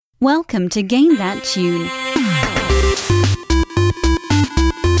Welcome to Game That Tune.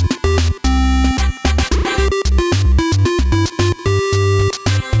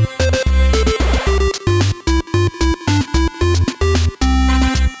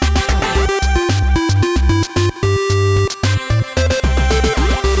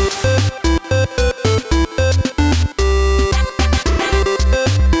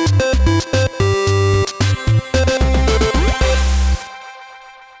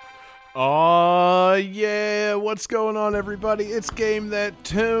 What's going on, everybody? It's Game That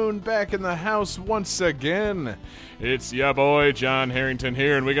Tune back in the house once again. It's ya boy, John Harrington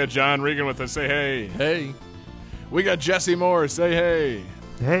here, and we got John Regan with us. Say hey. Hey. We got Jesse Moore. Say hey.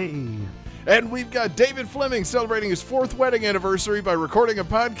 Hey. And we've got David Fleming celebrating his 4th wedding anniversary by recording a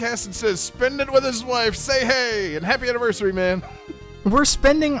podcast and says spend it with his wife. Say hey, and happy anniversary, man. We're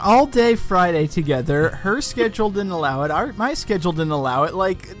spending all day Friday together. Her schedule didn't allow it. My schedule didn't allow it.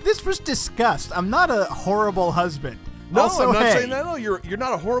 Like, this was discussed. I'm not a horrible husband. No, also, I'm not saying that. No, you're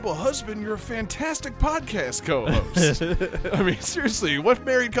not a horrible husband. You're a fantastic podcast co-host. I mean, seriously, what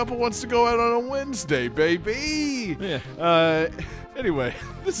married couple wants to go out on a Wednesday, baby? Yeah. Anyway,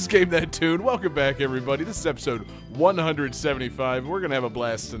 this is Game That Tune. Welcome back, everybody. This is episode 175. We're going to have a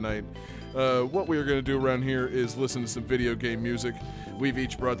blast tonight. What we are going to do around here is listen to some video game music. We've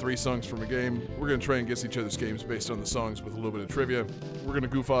each brought 3 songs from a game. We're going to try and guess each other's games based on the songs with a little bit of trivia. We're going to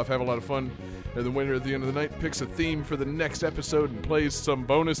goof off, have a lot of fun, and the winner at the end of the night picks a theme for the next episode and plays some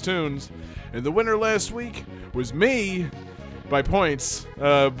bonus tunes. And the winner last week was me by points,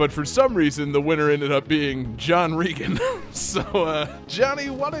 but for some reason the winner ended up being John Regan. So,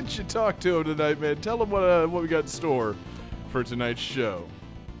 Johnny, why don't you talk to him tonight, man? Tell him what we got in store for tonight's show.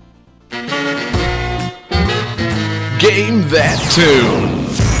 Game That Tune.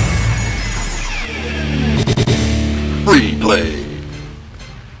 Free play.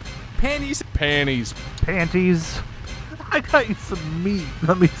 Panties. Panties. I got you some meat.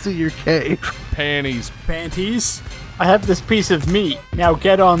 Let me see your cave. Panties. I have this piece of meat. Now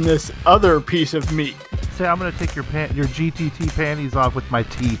get on this other piece of meat. Say, I'm going to take your GTT panties off with my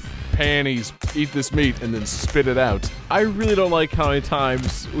teeth. Panties. Eat this meat and then spit it out. I really don't like how many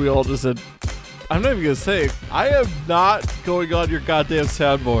times we all just said, I'm not even going to say it. I am not going on your goddamn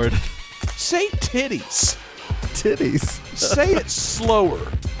soundboard. Say titties. Titties. Say it slower.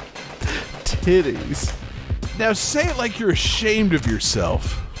 Titties. Now say it like you're ashamed of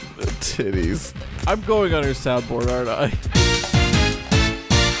yourself. Titties. I'm going on your soundboard, aren't I?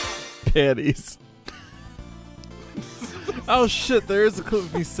 Panties. Oh shit, there is a clip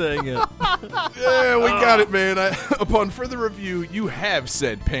of me saying it. Yeah, we got it, man. Upon further review, you have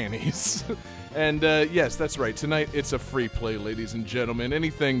said panties. And yes, that's right. Tonight, it's a free play, ladies and gentlemen.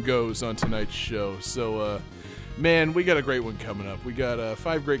 Anything goes on tonight's show. So, man, we got a great one coming up. We got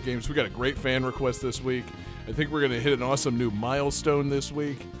 5 great games. We got a great fan request this week. I think we're going to hit an awesome new milestone this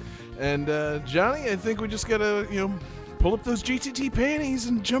week. And, Johnny, I think we just got to, pull up those GTT panties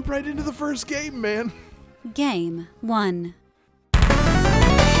and jump right into the first game, man. Game 1.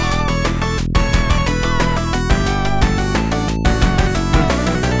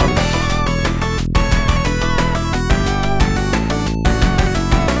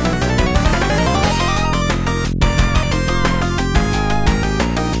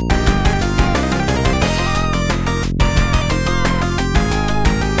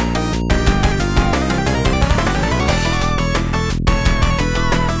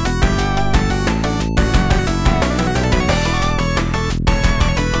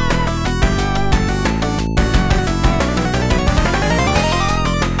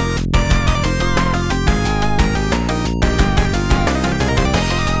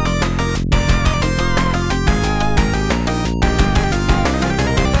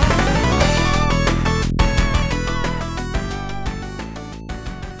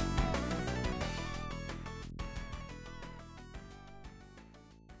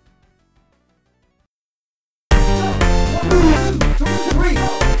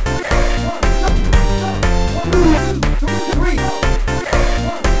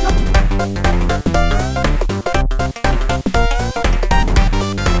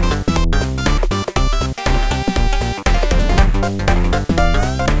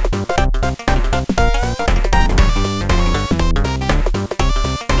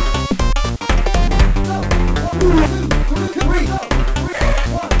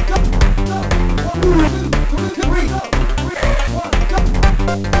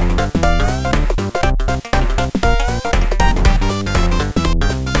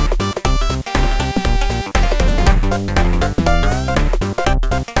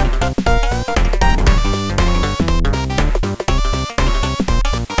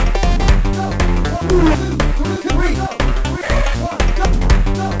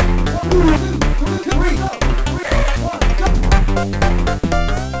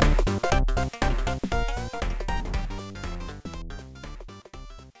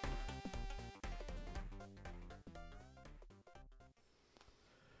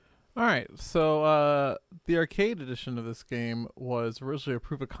 All right, so the arcade edition of this game was originally a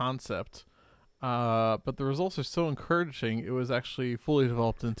proof of concept, but the results are so encouraging, it was actually fully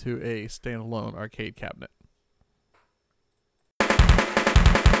developed into a standalone arcade cabinet.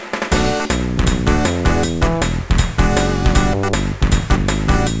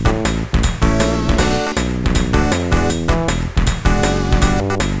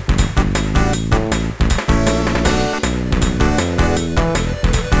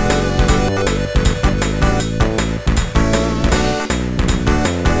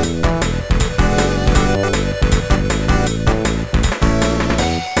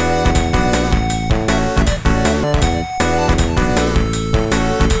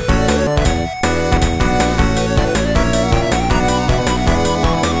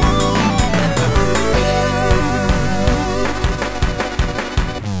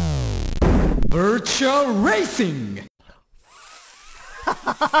 Virtual Racing!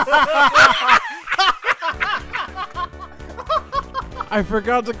 I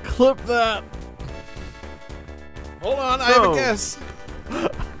forgot to clip that. Hold on, I have a guess.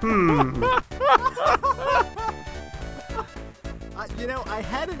 I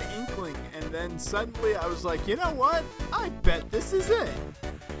had an inkling, and then suddenly I was like, you know what? I bet this is it.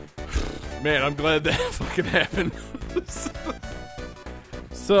 Man, I'm glad that fucking happened.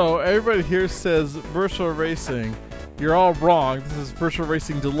 So everybody here says Virtual Racing. You're all wrong. This is Virtual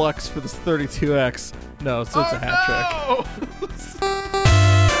Racing Deluxe for this 32X. No, so it's a hat trick.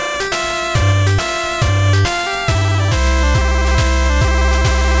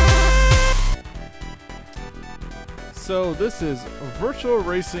 So this is Virtual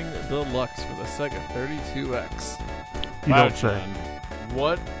Racing Deluxe for the Sega 32X. You Wow, don't say. John.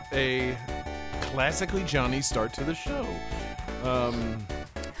 What a classically Johnny start to the show.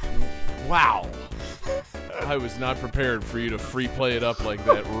 Wow. I was not prepared for you to free play it up like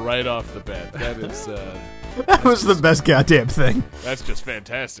that right off the bat. That is That was the best goddamn thing. that's just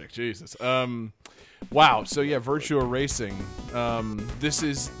fantastic. Jesus. Wow. So yeah, Virtua Racing. This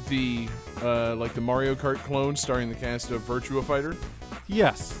is the like the Mario Kart clone starring the cast of Virtua Fighter.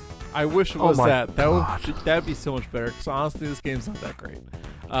 Yes. I wish it Oh was my that. God. That'd be so much better, because honestly, this game's not that great.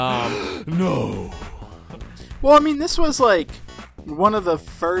 No. Well, I mean, this was like one of the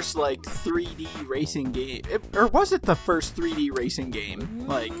first like 3D racing game, or was it the first 3D racing game?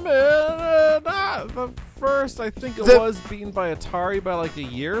 Like, Not the first. I think it was beaten by Atari by like a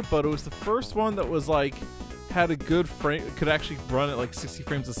year, but it was the first one that was like had a good frame, could actually run at like 60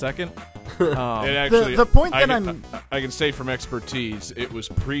 frames a second. It actually, the point I that can, I can say from expertise, it was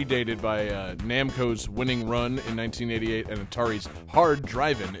predated by Namco's Winning Run in 1988 and Atari's Hard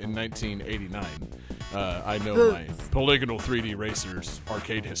Drivin' in 1989. I know my polygonal 3D racers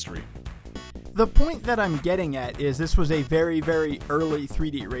arcade history. the point that I'm getting at is this was a very, very early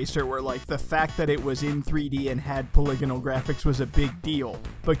 3D racer where, like, the fact that it was in 3D and had polygonal graphics was a big deal.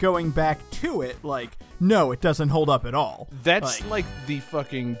 But going back to it, like, no, it doesn't hold up at all. That's like the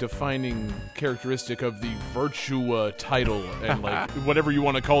fucking defining characteristic of the Virtua title and like whatever you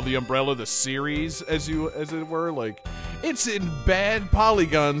want to call the umbrella, the series as it were. Like, it's in bad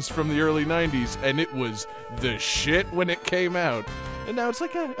polygons from the early 90s and it was the shit when it came out. And now it's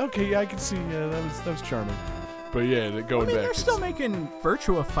like, okay, yeah, I can see, that was charming. But yeah, going back, they're still making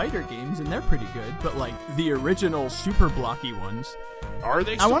Virtua Fighter games and they're pretty good, but like the original super blocky ones. Are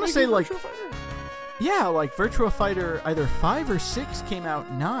they? I want to say Virtua like, Fighter? yeah, like Virtua Fighter either 5 or 6 came out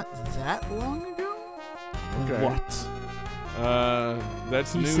not that long ago. Okay. What?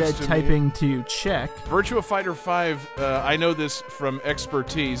 That's He news said, to typing me. to check. Virtua Fighter 5, I know this from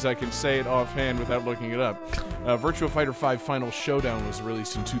expertise. I can say it offhand without looking it up. Virtua Fighter 5 Final Showdown was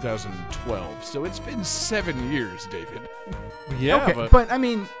released in 2012, so it's been 7 years, David. Yeah, Okay, but I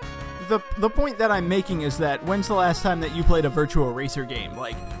mean, the point that I'm making is that when's the last time that you played a Virtua Racer game?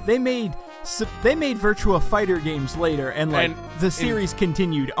 Like, they made Virtua Fighter games later, and like the series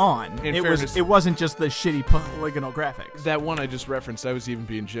continued on. It wasn't just the shitty polygonal graphics. That one I just referenced, I was even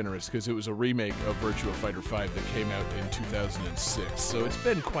being generous because it was a remake of Virtua Fighter 5 that came out in 2006. So it's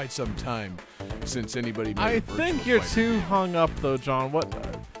been quite some time since anybody made I a Virtua think you're Fighter too game. hung up, though, John.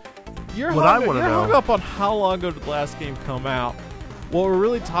 You're What I hung, wanna you're know- hung up on how long ago did the last game come out. What we're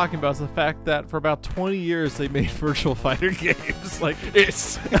really talking about is the fact that for about 20 years they made Virtual Fighter games. Like,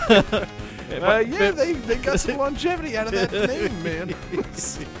 It's yeah, they got some longevity out of that name, man.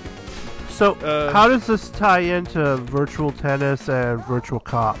 So, how does this tie into Virtual Tennis and Virtual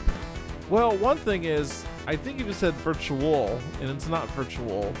Cop? well, one thing is, I think you just said virtual, and it's not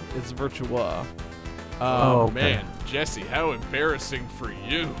virtual, it's Virtua. Oh, okay. man, Jesse, how embarrassing for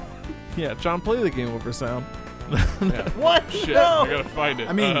you. Yeah, John, play the game over sound. Yeah. What? Shit, No. I gotta find it.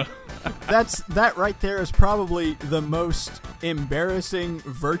 I mean, that right there is probably the most embarrassing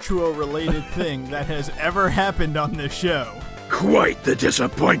Virtua-related thing that has ever happened on this show. Quite the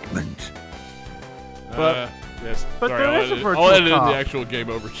disappointment. But yes, but sorry, there is a virtual I'll edit in cop. the actual game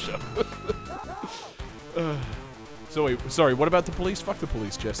over show. So wait, sorry. What about the police? Fuck the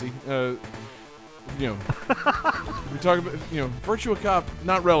police, Jesse. We talk about Virtua Cop,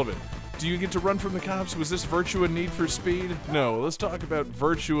 not relevant. Do you get to run from the cops? Was this Virtua Need for Speed? No. Let's talk about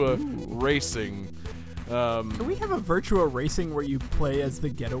Virtua Racing. Can we have a Virtua Racing where you play as the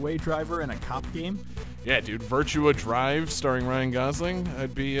getaway driver in a cop game? Yeah, dude. Virtua Drive, starring Ryan Gosling.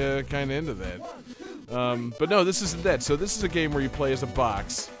 I'd be kind of into that. But no, this isn't that. So this is a game where you play as a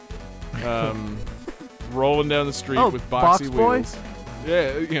box, rolling down the street with boxy Box Boy? wheels.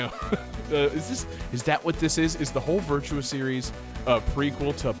 Yeah, is that what this is? Is the whole Virtua series a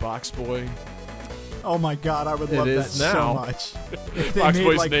prequel to Box Boy? Oh my god, I would love that is now. so much. If they Box made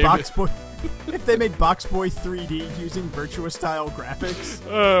Boy's like name Box is- Boy, if they made Box Boy 3D using Virtua style graphics.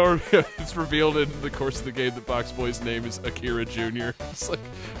 Or it's revealed in the course of the game that Box Boy's name is Akira Jr. It's like,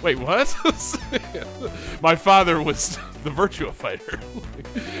 wait, what? My father was the Virtua fighter.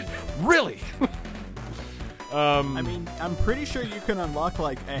 Really? I mean, I'm pretty sure you can unlock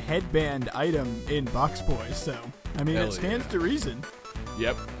like a headband item in Box Boy, so I mean, Hell it stands to reason.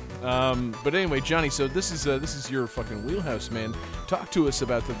 Yep. But anyway, Johnny, so this is your fucking wheelhouse, man. Talk to us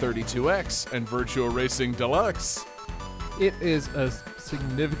about the 32X and Virtua Racing Deluxe. It is a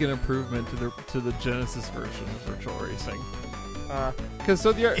significant improvement to the Genesis version of Virtual Racing. Because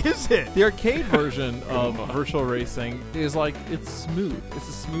Is it? the arcade version of Virtual Racing is like, it's smooth. It's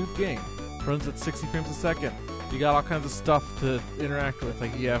a smooth game. Runs at 60 frames a second. You got all kinds of stuff to interact with,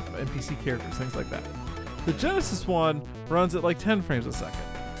 like you have NPC characters, things like that. The Genesis one runs at like 10 frames a second,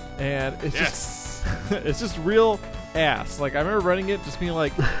 and it's just it's just real ass. Like I remember running it, just being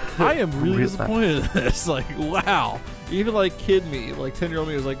like, I am really Real disappointed in this. Like, wow. Even like kid me, like 10-year-old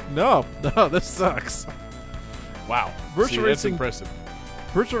me, was like, no, this sucks. Wow. Virtua See, that's Racing- impressive.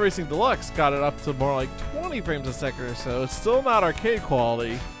 Virtual Racing Deluxe got it up to more like 20 frames a second or so. It's still not arcade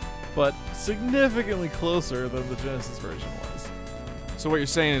quality, but significantly closer than the Genesis version was. So what you're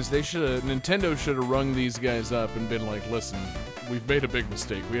saying is Nintendo should have rung these guys up and been like, listen, we've made a big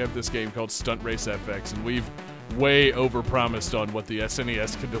mistake. We have this game called Stunt Race FX, and we've way overpromised on what the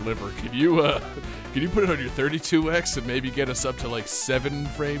SNES can deliver. Can you put it on your 32X and maybe get us up to like 7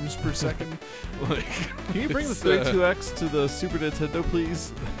 frames per second? Like, Can you bring the it's, 32X to the Super Nintendo,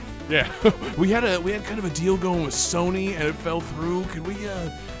 please? Yeah, we had kind of a deal going with Sony, and it fell through. Can we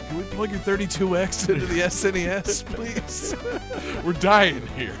plug your 32X into the SNES, please? We're dying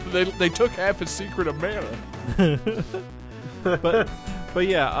here. They took half a Secret of Mana. But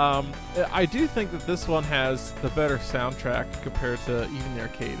yeah, I do think that this one has the better soundtrack compared to even the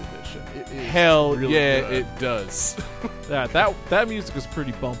arcade edition. It is Hell really yeah, good. it does. That music is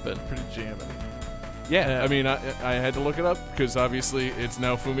pretty bumping, pretty jamming. Yeah, I mean, I had to look it up because obviously it's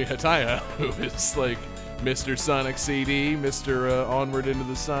now Fumi Hataya, who is like Mr. Sonic CD, Mr. Onward into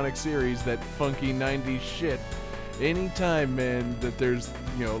the Sonic series, that funky 90s shit. Anytime, man, that there's,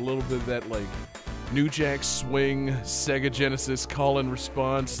 a little bit of that, like, New Jack Swing, Sega Genesis call and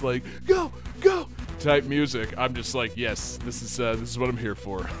response, like, go, go, type music, I'm just like, yes, this is what I'm here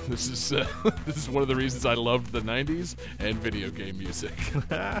for. This is one of the reasons I loved the 90s and video game music.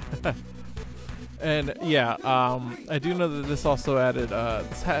 And yeah, I do know that this also added. I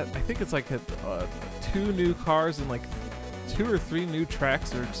think it's like 2 new cars and like 2 or 3 new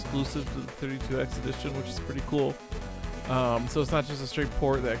tracks are exclusive to the 32X edition, which is pretty cool. So it's not just a straight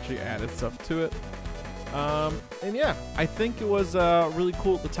port; they actually added stuff to it. And yeah, I think it was really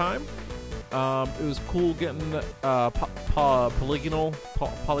cool at the time. It was cool getting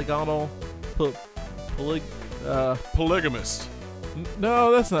Polygamist.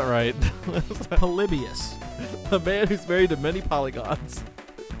 No, that's not right. Polybius. A man who's married to many polygons.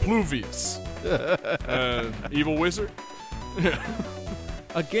 Pluvius. Evil Wizard?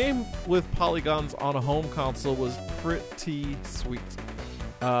 A game with polygons on a home console was pretty sweet.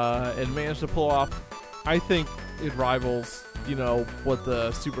 And managed to pull off, I think it rivals, what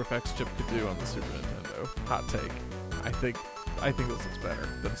the Super FX chip could do on the Super Nintendo. Hot take. I think this looks better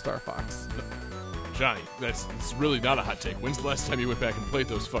than Star Fox. Johnny, it's really not a hot take. When's the last time you went back and played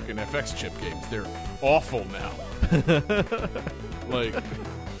those fucking FX chip games? They're awful now. Like,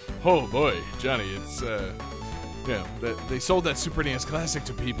 oh boy, Johnny, it's, they sold that Super NES Classic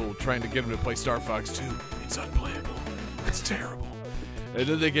to people trying to get them to play Star Fox 2. It's unplayable. It's terrible. And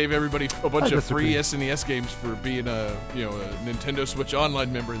then they gave everybody a bunch of free SNES games for being a Nintendo Switch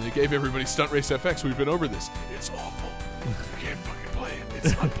Online member, and they gave everybody Stunt Race FX. We've been over this. It's awful. You can't fucking play play it.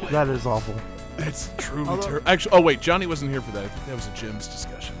 It's unplayable. That is awful. It's truly terrible. Actually, oh wait, Johnny wasn't here for that. I think that was a Jim's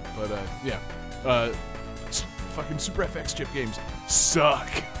discussion. But yeah, fucking Super FX chip games suck.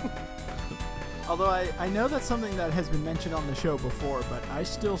 Although I know that's something that has been mentioned on the show before, but I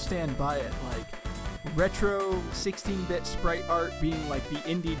still stand by it. Like, retro 16-bit sprite art being like the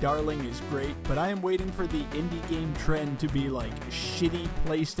indie darling is great, but I am waiting for the indie game trend to be like shitty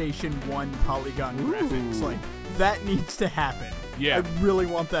PlayStation 1 polygon graphics. Like, that needs to happen. Yeah. I really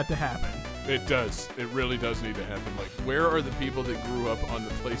want that to happen. It does. It really does need to happen. Like, where are the people that grew up on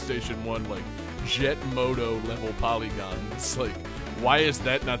the PlayStation 1, like, Jet Moto level polygons? Like, why is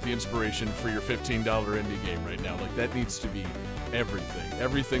that not the inspiration for your $15 indie game right now? Like, that needs to be everything.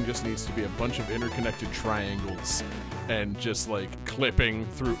 Everything just needs to be a bunch of interconnected triangles and just, like, clipping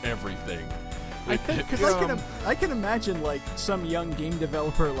through everything. I think, because I can imagine, like, some young game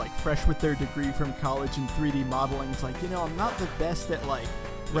developer, like, fresh with their degree from college in 3D modeling, is like, I'm not the best at, like,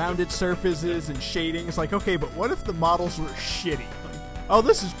 rounded surfaces and shading. It's like, okay, but what if the models were shitty? Like, oh,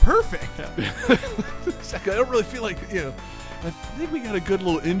 this is perfect. Exactly. I don't really feel like, I think we got a good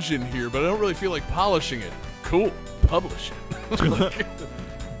little engine here, but I don't really feel like polishing it. Cool. Publish it.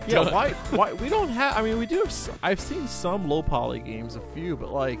 Yeah, why we don't have, I mean, we do have, I've seen some low poly games, a few,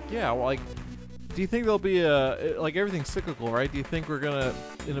 but like, yeah, well, like, do you think there'll be like, everything's cyclical, right? Do you think we're gonna,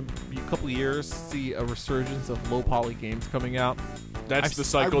 in a couple of years, see a resurgence of low poly games coming out? That's the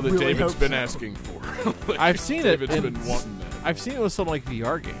cycle that David's been asking for. Like, I've seen David's it. been wanting that. I've seen it with some like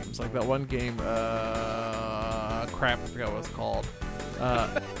VR games, like that one game. Crap, I forgot what it's called.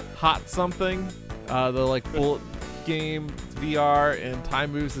 Hot something. The like bullet game VR and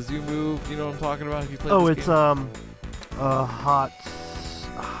time moves as you move. You know what I'm talking about? If you play this game? Hot.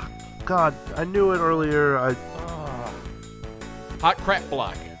 God, I knew it earlier. Hot crap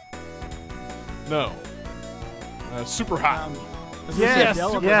block. No. Super hot. Yes,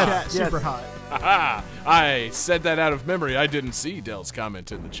 Super hot. Aha! I said that out of memory. I didn't see Dell's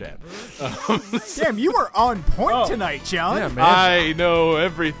comment in the chat. Damn, you were on point tonight, John. Yeah, man. I know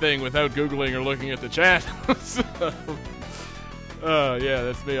everything without Googling or looking at the chat. Yeah,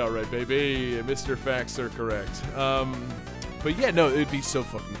 that's me, all right, baby. Mr. Facts are correct. But yeah, no, it'd be so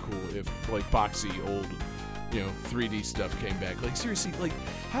fucking cool if, like, boxy old, 3D stuff came back. Like, seriously, like,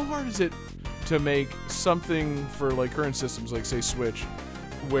 how hard is it to make something for, like, current systems, like, say, Switch,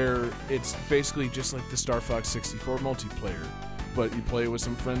 where it's basically just like the Star Fox 64 multiplayer, but you play with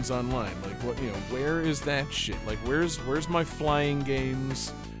some friends online? Like, what, where is that shit? Like, where's my flying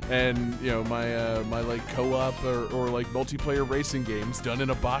games and, my like co-op or like multiplayer racing games done in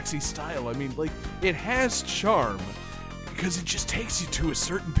a boxy style? I mean, like, it has charm because it just takes you to a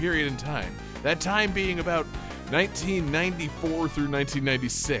certain period in time. That time being about 1994 through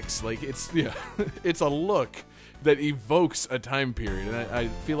 1996. Like, it's a look that evokes a time period, and I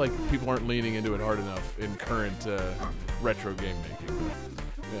feel like people aren't leaning into it hard enough in current retro game making. But,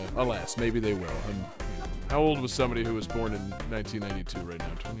 yeah, alas, maybe they will. And, how old was somebody who was born in 1992 right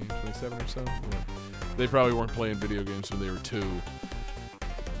now? 27 or so? Yeah. They probably weren't playing video games when they were 2.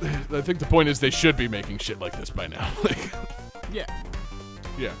 I think the point is they should be making shit like this by now. Yeah.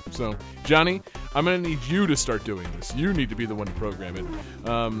 Yeah, so, Johnny, I'm going to need you to start doing this. You need to be the one to program it.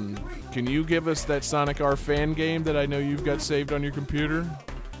 Can you give us that Sonic R fan game that I know you've got saved on your computer?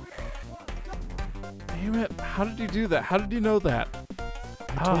 Damn it, how did you do that? How did you know that?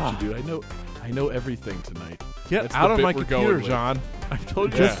 I told you, dude. I know everything tonight. Get out of my computer, John. I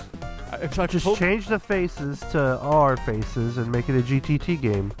told you. Just change the faces to our faces and make it a GTT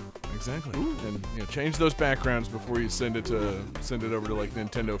game. Exactly. Ooh. And change those backgrounds before you send it over to like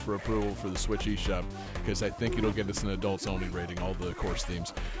Nintendo for approval for the Switch eShop, because I think it'll get us an adults only rating, all the course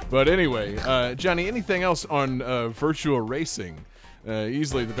themes. But anyway, Johnny, anything else on Virtua Racing?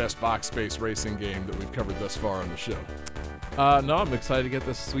 Easily the best box-based racing game that we've covered thus far on the show. No, I'm excited to get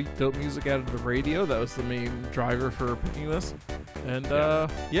this sweet dope music out of the radio. That was the main driver for picking this. And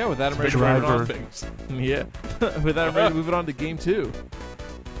with that, I'm ready to move on things. Yeah. With that, I'm ready to move it on to game 2.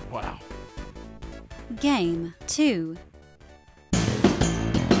 Wow. Game 2.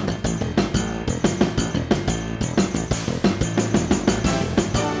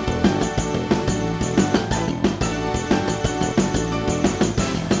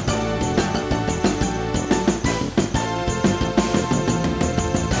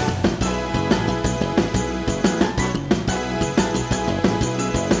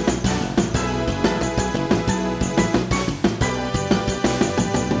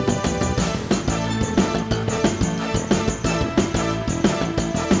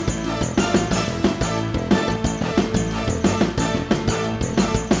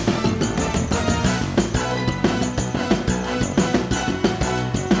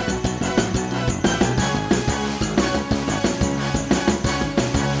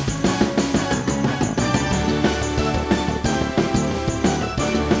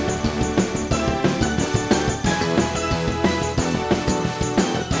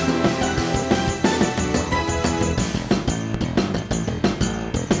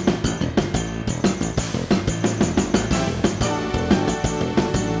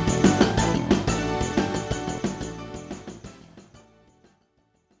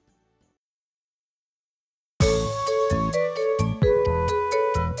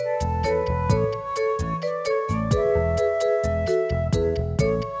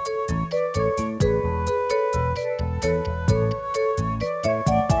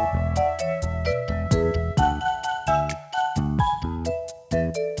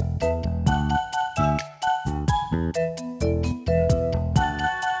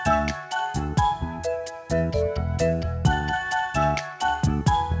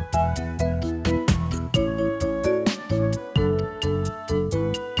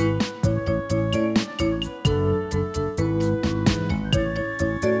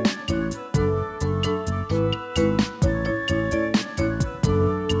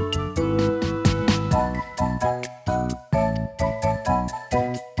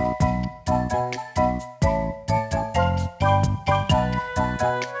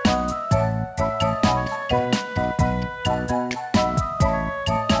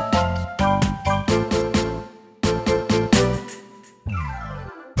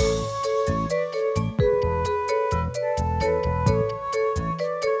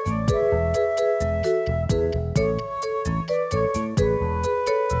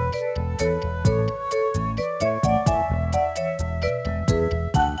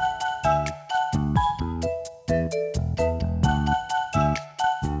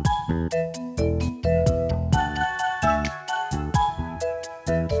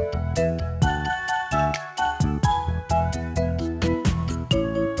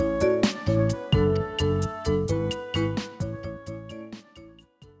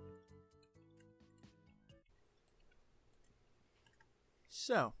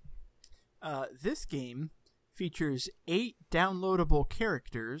 So, this game features 8 downloadable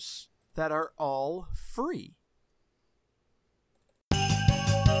characters that are all free.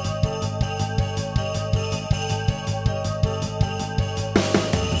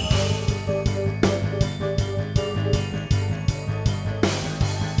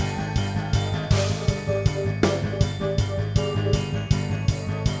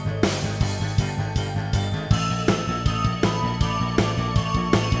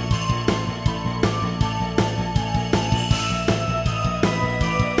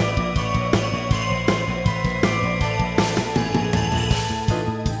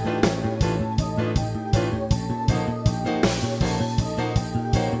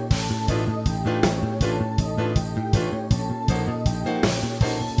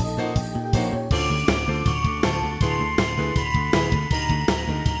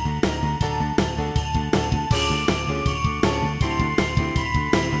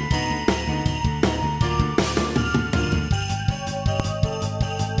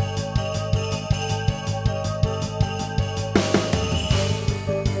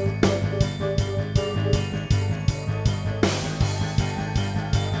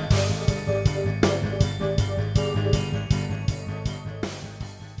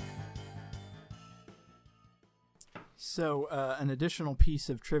 So, an additional piece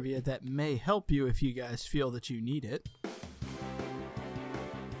of trivia that may help you if you guys feel that you need it.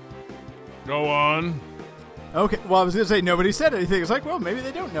 Go on. Okay, well, I was going to say nobody said anything. It's like, well, maybe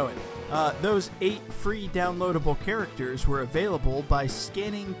they don't know it. Those 8 free downloadable characters were available by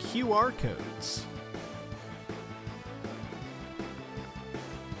scanning QR codes.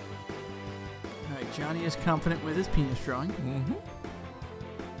 All right, Johnny is confident with his penis drawing. Mm-hmm.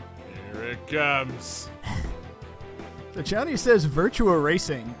 Here it comes. So Johnny says Virtua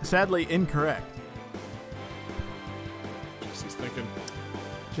Racing. Sadly, incorrect. Jesse's thinking.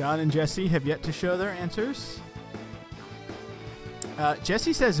 John and Jesse have yet to show their answers.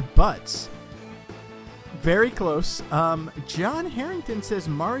 Jesse says Butts. Very close. John Harrington says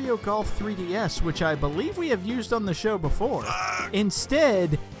Mario Golf 3DS, which I believe we have used on the show before.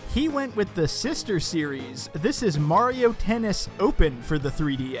 Instead, he went with the sister series. This is Mario Tennis Open for the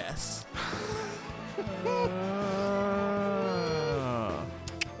 3DS.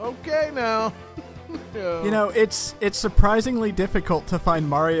 Okay, now. You know, it's surprisingly difficult to find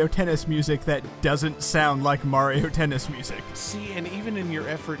Mario Tennis music that doesn't sound like Mario Tennis music. See, and even in your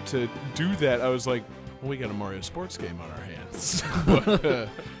effort to do that, I was like, well, we got a Mario sports game on our hands.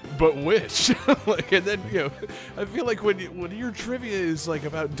 but which? And then, I feel like when your trivia is like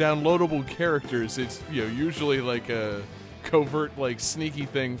about downloadable characters, it's, usually like a covert, like sneaky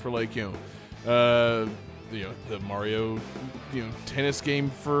thing for like, the Mario, tennis game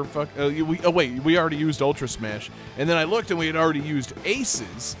for fuck. We already used Ultra Smash, and then I looked and we had already used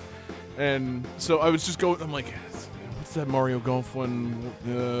Aces, and so I was just going. I'm like, what's that Mario Golf one?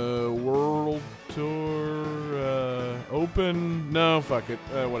 World Tour Open? No, fuck it.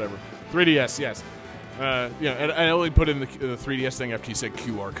 Whatever. 3DS, yes. And I only put in the 3DS thing after you said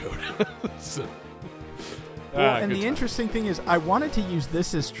QR code. So. Well, and the interesting thing is, I wanted to use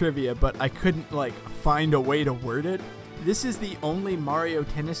this as trivia, but I couldn't, find a way to word it. This is the only Mario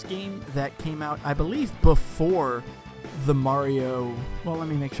Tennis game that came out, I believe, before the Mario... Well, let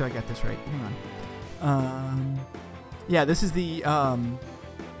me make sure I got this right. Hang on. Yeah, this is the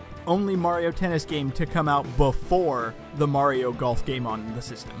only Mario Tennis game to come out before the Mario Golf game on the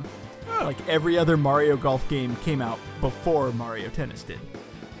system. Oh. Like, every other Mario Golf game came out before Mario Tennis did.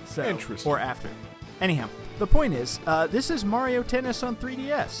 So, interesting. Or after. Anyhow. The point is, this is Mario Tennis on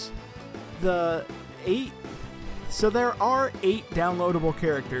 3DS. So there are 8 downloadable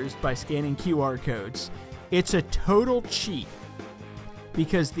characters by scanning QR codes. It's a total cheat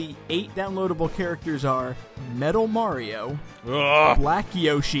because the 8 downloadable characters are Metal Mario, Black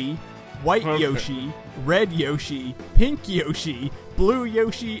Yoshi, White Yoshi, Red Yoshi, Pink Yoshi, Blue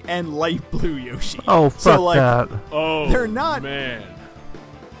Yoshi, and Light Blue Yoshi. Oh, fuck that. Oh, they're not, man.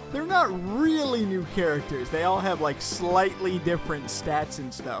 They're not really new characters. They all have slightly different stats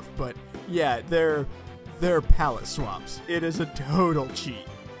and stuff, but yeah, they're palette swaps. It is a total cheat.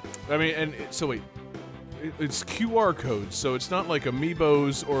 I mean, so wait, it's QR codes, so it's not like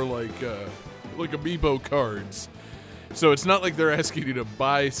amiibos or like amiibo cards. So it's not like they're asking you to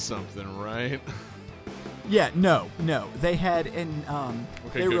buy something, right? Yeah, no. They had okay,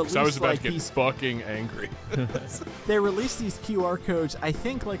 good, because I was about to get fucking angry. They released these QR codes, I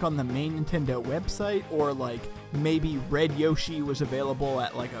think, on the main Nintendo website, or maybe Red Yoshi was available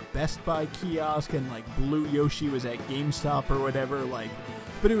at a Best Buy kiosk, and Blue Yoshi was at GameStop or whatever.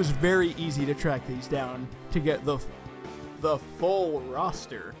 But it was very easy to track these down to get the the full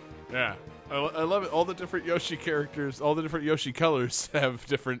roster. Yeah. I love it. All the different Yoshi characters, all the different Yoshi colors have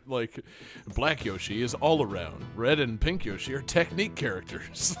different, like, black Yoshi is all around. Red and pink Yoshi are technique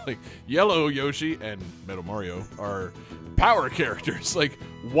characters. Like, yellow Yoshi and Metal Mario are power characters. Like,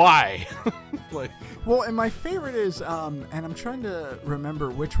 why? Like, well, and my favorite is, and I'm trying to remember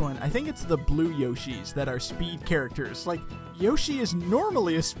which one. I think it's the blue Yoshis that are speed characters. Like, Yoshi is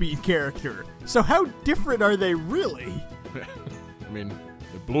normally a speed character. So how different are they really? I mean,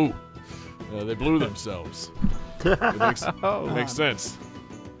 they're blue. They blew themselves. It makes sense.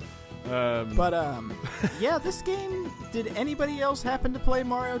 Yeah, this game, did anybody else happen to play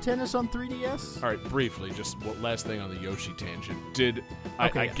Mario Tennis on 3DS? All right, briefly, just last thing on the Yoshi tangent. Okay,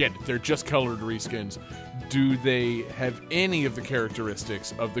 I get it, they're just colored reskins. Do they have any of the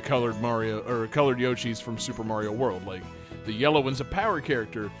characteristics of the colored Mario or colored Yoshis from Super Mario World? Like, the yellow one's a power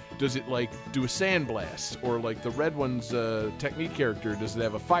character. Does it, like, do a sandblast? Or, like, the red one's a technique character. Does it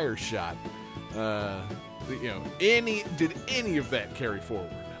have a fire shot? Did any of that carry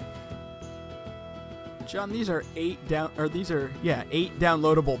forward? John, these are 8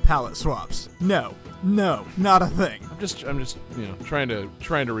 downloadable palette swaps. No, not a thing. I'm just trying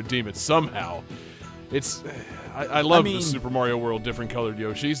to redeem it somehow. It's I love the Super Mario World different colored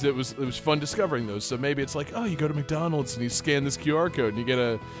Yoshis. It was fun discovering those. So maybe it's like, oh, you go to McDonald's and you scan this QR code and you get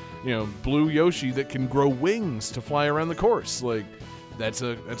a blue Yoshi that can grow wings to fly around the course. Like, that's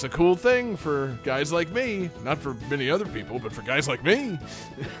a cool thing for guys like me. Not for many other people, but for guys like me.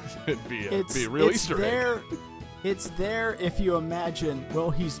 It'd be a real Easter egg. It's there if you imagine,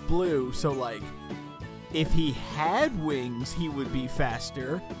 well, he's blue, so, like, if he had wings, he would be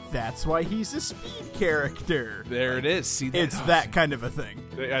faster. That's why he's a speed character. There it is. See, it's that kind of a thing.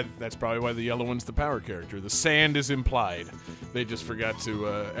 That's probably why the yellow one's the power character. The sand is implied. They just forgot to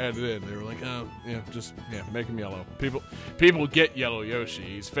add it in. They were like, oh, make him yellow. People get yellow Yoshi.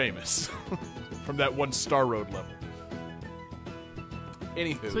 He's famous from that one Star Road level.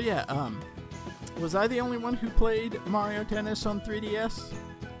 Anywho. So yeah, was I the only one who played Mario Tennis on 3DS?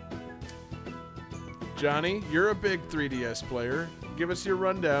 Johnny, you're a big 3DS player. Give us your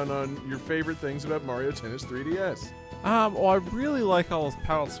rundown on your favorite things about Mario Tennis 3DS. Well, I really like all those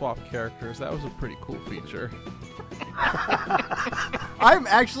palette swap characters. That was a pretty cool feature. I'm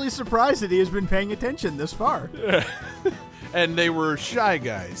actually surprised that he has been paying attention this far. And they were Shy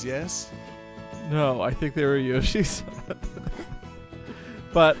Guys, yes? No, I think they were Yoshis.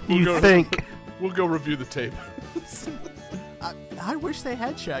 But we'll go review the tape. I wish they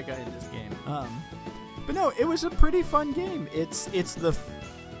had Shy Guy in this game. But no, it was a pretty fun game. It's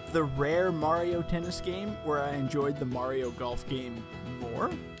the rare Mario Tennis game where I enjoyed the Mario Golf game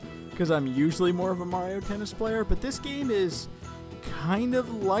more, because I'm usually more of a Mario Tennis player. But this game is kind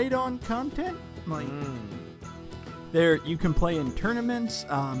of light on content. Like, there you can play in tournaments.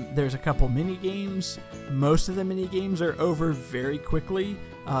 There's a couple mini games. Most of the mini games are over very quickly.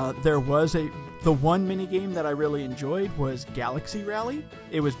 The one mini game that I really enjoyed was Galaxy Rally.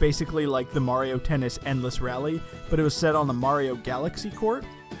 It was basically like the Mario Tennis Endless Rally, but it was set on the Mario Galaxy court.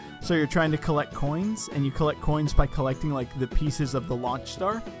 So you're trying to collect coins, and you collect coins by collecting, like, the pieces of the launch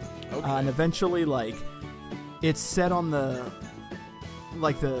star. Okay. And eventually, like, it's set on the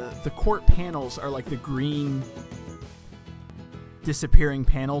court panels are like the green disappearing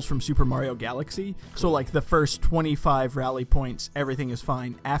panels from Super Mario Galaxy. So, like, the first 25 rally points, everything is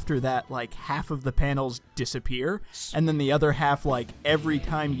fine. After that, like, half of the panels disappear, and then the other half, like, every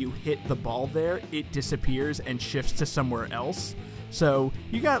time you hit the ball there, it disappears and shifts to somewhere else. So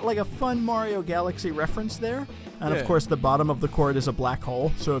you got, like, a fun Mario Galaxy reference there. And, of course, the bottom of the court is a black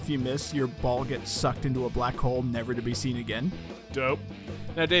hole, so if you miss, your ball gets sucked into a black hole, never to be seen again. Dope.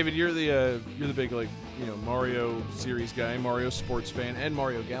 Now, David, you're the big, like, Mario series guy, Mario sports fan, and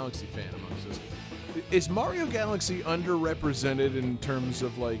Mario Galaxy fan amongst us. Is Mario Galaxy underrepresented in terms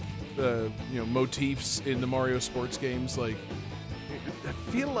of, like, motifs in the Mario sports games? Like, I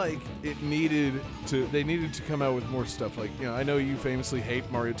feel like they needed to come out with more stuff. Like, I know you famously hate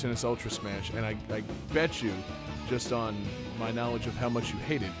Mario Tennis Ultra Smash, and I bet you, just on my knowledge of how much you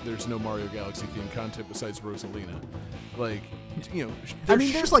hate it, there's no Mario Galaxy themed content besides Rosalina. Like,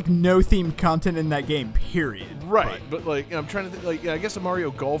 there's like no themed content in that game, period. Right, but like, I'm trying to think, like, I guess a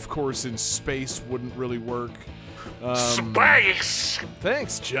Mario golf course in space wouldn't really work. Space!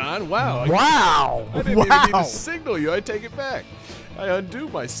 Thanks, John. Wow. Wow. I didn't even need to signal you. I take it back. I undo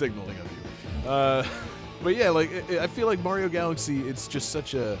my signaling of you. But yeah, like, I feel like Mario Galaxy, it's just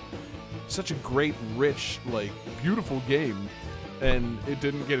such a great, rich, like, beautiful game, and it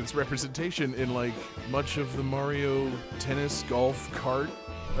didn't get its representation in, like, much of the Mario tennis, golf, kart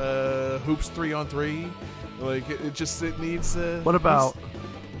hoops 3-on-3. Like it needs. What about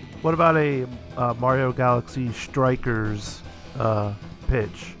a Mario Galaxy Strikers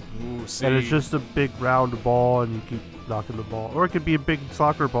pitch? Ooh, see. And it's just a big round ball, and you keep knocking the ball, or it could be a big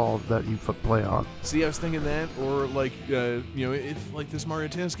soccer ball that you play on. See, I was thinking that, or like if like this Mario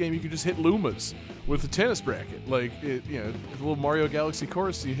Tennis game, you could just hit Lumas with a tennis bracket. Like the little Mario Galaxy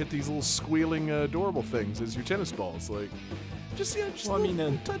course, you hit these little squealing adorable things as your tennis balls. Like just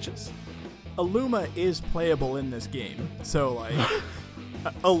little touches. A Luma is playable in this game, so like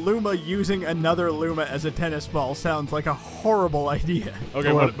a Luma using another Luma as a tennis ball sounds like a horrible idea.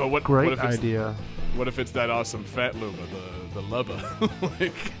 Okay, what great if idea. What if it's that awesome fat Luma, the Lubba?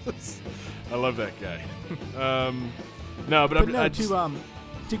 Like, I love that guy.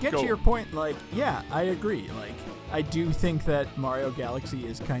 To get to your point, like, yeah, I agree. Like, I do think that Mario Galaxy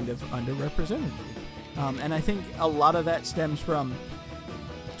is kind of underrepresented, and I think a lot of that stems from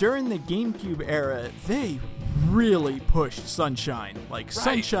during the GameCube era, they really pushed Sunshine. Like, right.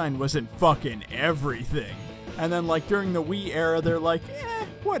 Sunshine was in fucking everything, and then like during the Wii era, they're like,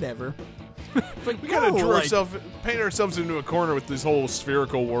 whatever. Like, we kind of paint ourselves into a corner with this whole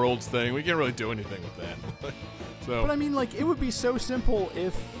spherical worlds thing. We can't really do anything with that. So, but I mean, like, it would be so simple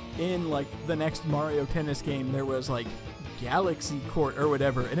if in like the next Mario Tennis game there was like Galaxy Court or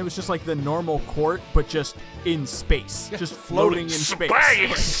whatever, and it was just like the normal court, but just in space, just floating in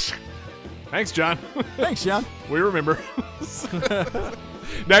space. Thanks, John. Thanks, John. We remember.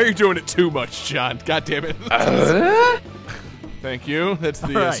 Now you're doing it too much, John. God damn it. Thank you. That's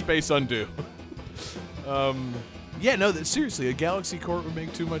the Space Undo. Seriously, a Galaxy Court would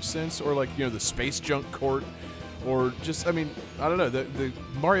make too much sense, or like, the Space Junk Court, or just, I don't know, the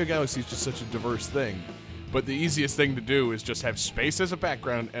Mario Galaxy is just such a diverse thing, but the easiest thing to do is just have space as a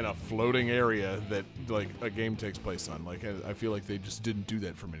background and a floating area that, like, a game takes place on. Like, I feel like they just didn't do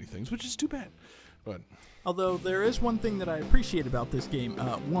that for many things, which is too bad. But although there is one thing that I appreciate about this game.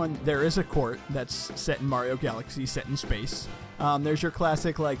 One, there is a court that's set in Mario Galaxy, set in space. There's your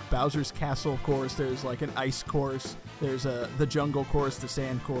classic, like, Bowser's Castle course. There's, like, an ice course. There's the jungle course, the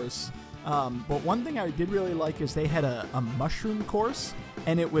sand course. But one thing I did really like is they had a mushroom course,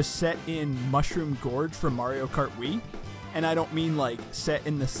 and it was set in Mushroom Gorge from Mario Kart Wii. And I don't mean, like, set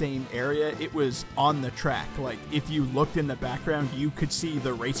in the same area. It was on the track. Like, if you looked in the background, you could see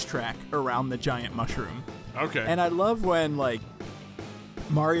the racetrack around the giant mushroom. Okay. And I love when, like,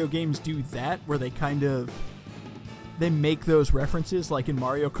 Mario games do that, where they kind of... they make those references, like in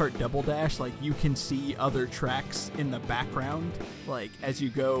Mario Kart Double Dash, like you can see other tracks in the background. Like as you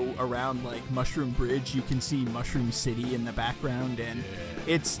go around like Mushroom Bridge, you can see Mushroom City in the background, and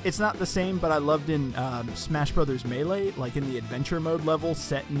it's not the same, but I loved in Smash Brothers Melee, like in the adventure mode level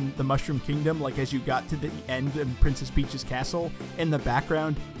set in the Mushroom Kingdom, like as you got to the end of Princess Peach's castle, in the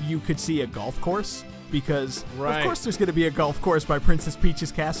background you could see a golf course. Because, of course, there's going to be a golf course by Princess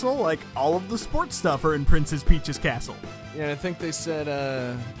Peach's castle. Like, all of the sports stuff are in Princess Peach's castle. Yeah, I think they said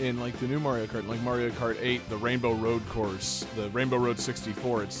in, like, the new Mario Kart, like Mario Kart 8, the Rainbow Road course, the Rainbow Road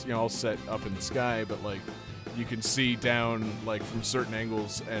 64, it's, all set up in the sky, but, like, you can see down, like, from certain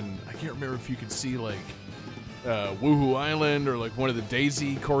angles, and I can't remember if you could see, like, Woohoo Island or, like, one of the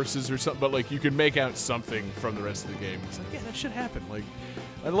Daisy courses or something, but, like, you can make out something from the rest of the game. It's like, yeah, that should happen. Like,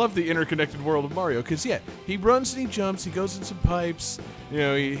 I love the interconnected world of Mario, because, he runs and he jumps, he goes in some pipes,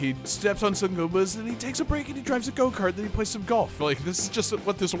 he steps on some Goombas, then he takes a break and he drives a go-kart, then he plays some golf. Like, this is just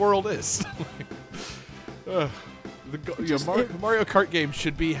what this world is. Mario Kart game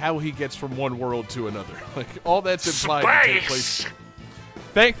should be how he gets from one world to another. Like, all that's implied to take place.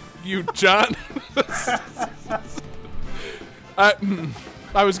 Thank you, John.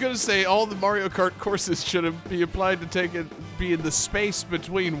 I was going to say all the Mario Kart courses should be applied to be in the space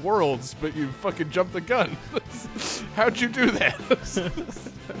between worlds, but you fucking jumped the gun. How'd you do that?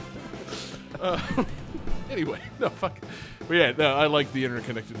 Anyway, no, fuck. But yeah, no, I like the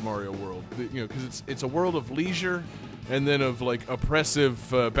interconnected Mario world, because it's a world of leisure and then of, like, oppressive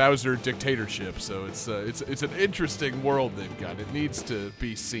Bowser dictatorship. So it's an interesting world they've got. It needs to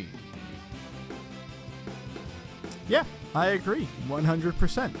be seen. Yeah. I agree,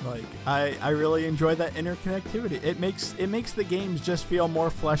 100%. Like, I really enjoy that interconnectivity. It makes the games just feel more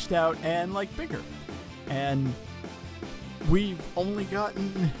fleshed out and, like, bigger. And we've only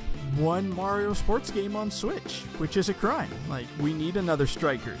gotten one Mario sports game on Switch, which is a crime. Like, we need another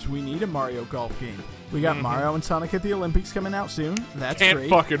Strikers. We need a Mario golf game. We got Mario and Sonic at the Olympics coming out soon. That's Can't great.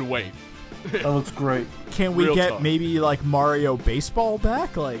 Fucking wait. That looks great. Can we Real get talk. maybe like Mario Baseball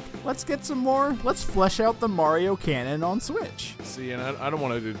back? Like, let's get some more. Let's flesh out the Mario canon on Switch. See, and I don't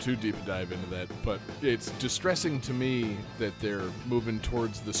want to do too deep a dive into that, but it's distressing to me that they're moving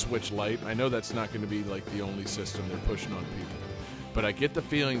towards the Switch Lite. I know that's not going to be like the only system they're pushing on people, but I get the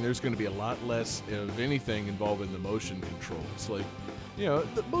feeling there's going to be a lot less of anything involving the motion controls. Like, you know,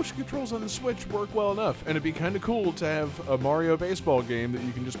 the motion controls on the Switch work well enough, and it'd be kind of cool to have a Mario Baseball game that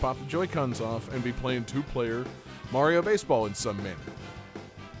you can just pop the Joy-Cons off and be playing two-player Mario Baseball in some manner.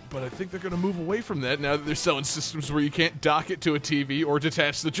 But I think they're going to move away from that now that they're selling systems where you can't dock it to a TV or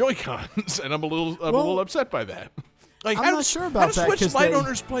detach the Joy-Cons, and I'm a little upset by that. Like, I'm not sure about that, how do Switch 'cause Lite they-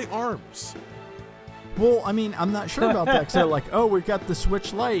 owners play ARMS? Well, I mean, I'm not sure about that because they're like, oh, we've got the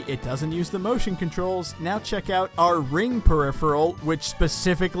Switch Lite. It doesn't use the motion controls. Now check out our Ring peripheral, which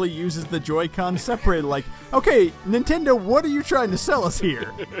specifically uses the Joy-Con separated. Like, okay, Nintendo, what are you trying to sell us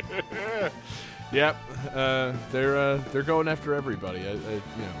here? Yep, they're going after everybody.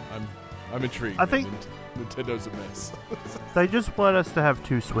 I'm intrigued. I think- Nintendo's a mess. They just want us to have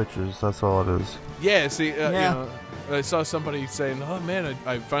 2 Switches. That's all it is. Yeah, see, Yeah. You know, I saw somebody saying, "Oh man,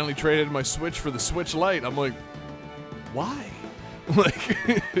 I finally traded my Switch for the Switch Lite." I'm like, why? Like,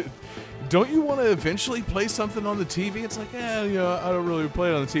 don't you want to eventually play something on the TV? It's like, yeah, you know, I don't really play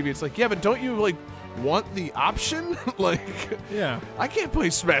it on the TV. It's like, yeah, but don't you like want the option? Like, Yeah. I can't play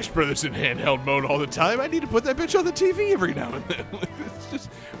Smash Brothers in handheld mode all the time. I need to put that bitch on the TV every now and then. Like, it's just,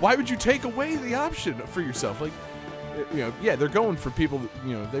 why would you take away the option for yourself? Like, you know, yeah, they're going for people that,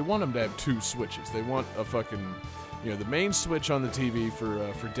 you know, they want them to have 2 Switches. They want a fucking, you know, the main Switch on the TV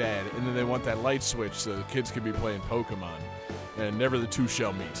for Dad, and then they want that light Switch so the kids can be playing Pokemon, and never the 2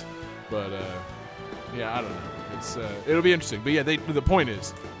 shall meet. But yeah, I don't know. It's it'll be interesting. But yeah, the point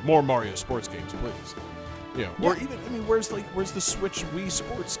is more Mario sports games, please. You know, or even, I mean, where's the Switch Wii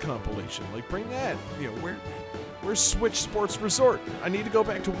Sports compilation? Like, bring that. You know, where's Switch Sports Resort? I need to go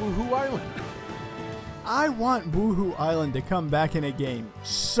back to Woohoo Island. I want Woohoo Island to come back in a game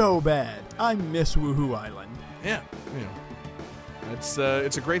so bad. I miss Woohoo Island. Yeah, you know, it's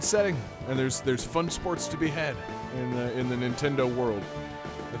a great setting, and there's fun sports to be had in the Nintendo world.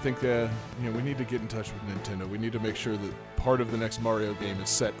 I think you know, we need to get in touch with Nintendo. We need to make sure that part of the next Mario game is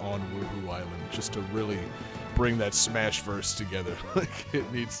set on Woohoo Island, just to really bring that Smashverse together. Like,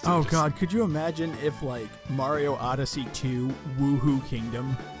 it needs to. Oh just- God, could you imagine if like Mario Odyssey 2 Woohoo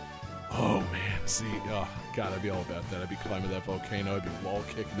Kingdom? Oh man, see, oh God, I'd be all about that. I'd be climbing that volcano. I'd be wall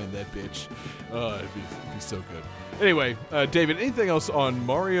kicking in that bitch. It'd be so good. Anyway, David, anything else on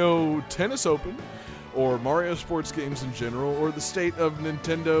Mario Tennis Open, or Mario sports games in general, or the state of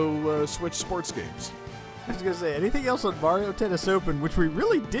Nintendo Switch sports games? I was gonna say anything else on Mario Tennis Open, which we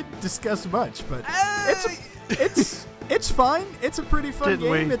really didn't discuss much, but it's fine. It's a pretty fun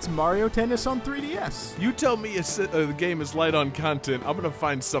Didn't game. we? It's Mario Tennis on 3DS. You tell me the game is light on content, I'm going to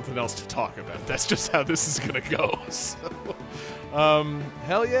find something else to talk about. That's just how this is going to go. So,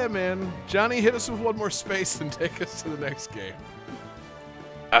 hell yeah, man. Johnny, hit us with one more space and take us to the next game.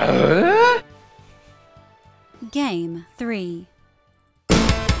 Game 3.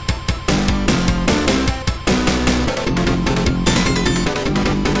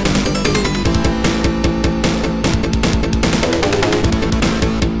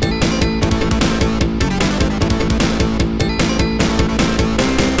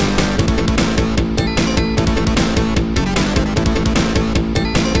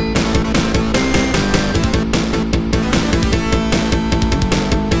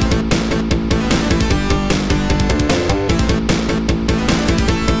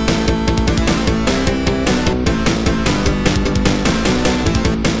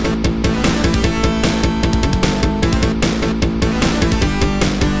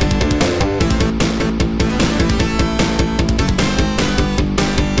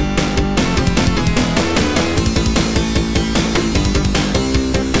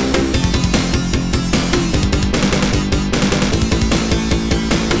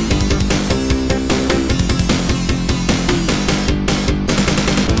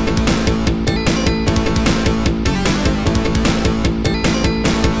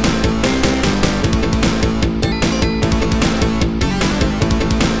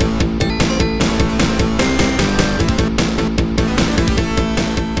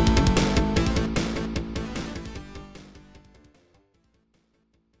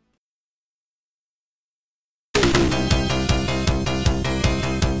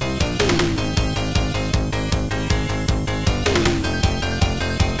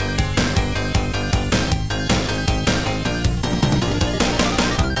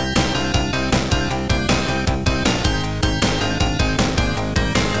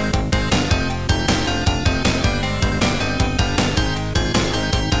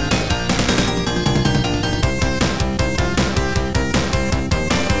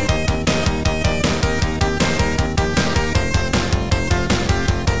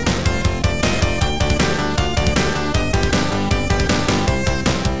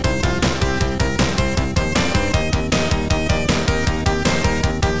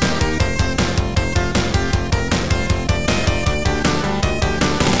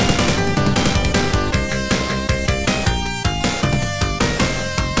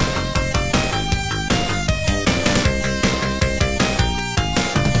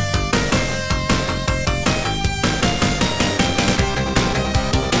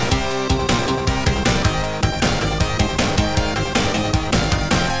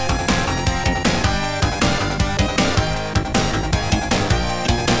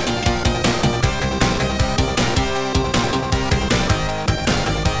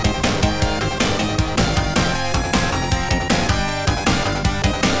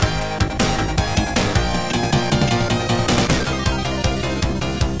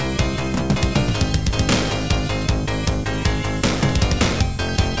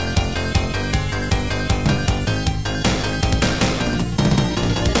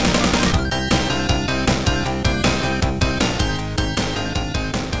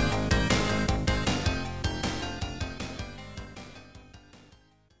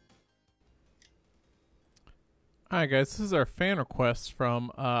 Hi guys, this is our fan request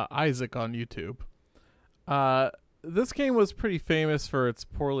from Isaac on YouTube. This game was pretty famous for its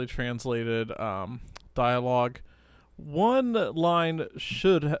poorly translated dialogue. One line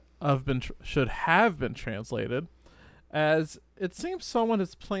should have been translated as it seems someone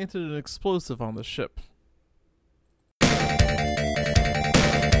has planted an explosive on the ship.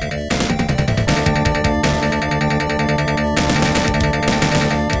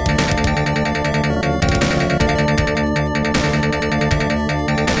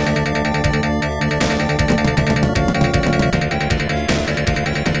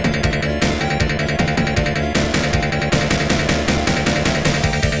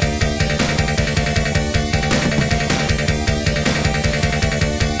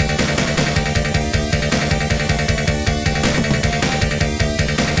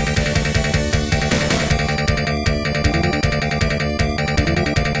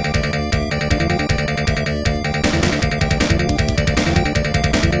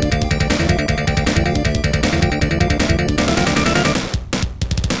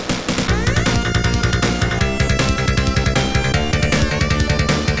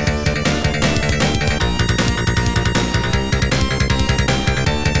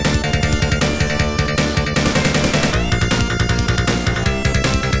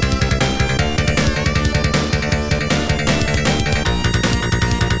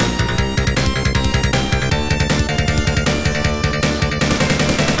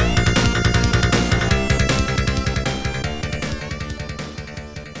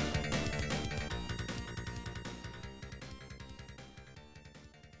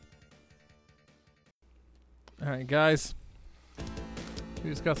 Alright guys, we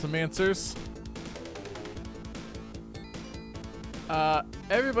just got some answers.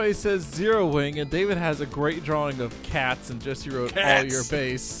 Everybody says Zero Wing, and David has a great drawing of cats, and Jesse wrote All Your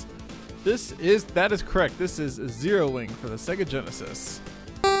Base. That is correct. This is Zero Wing for the Sega Genesis.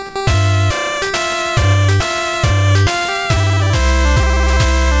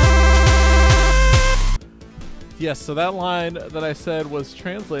 Yes, so that line that I said was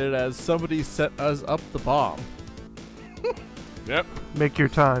translated as somebody set us up the bomb. Yep. Make your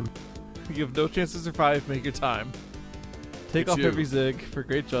time. You have no chance to survive, make your time. Take It's off you. every zig for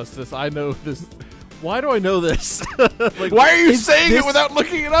great justice. I know this. Why do I know this? Like, Why are you saying this- it without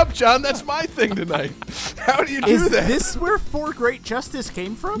looking it up, John? That's my thing tonight. How do you do Is that? this where For Great Justice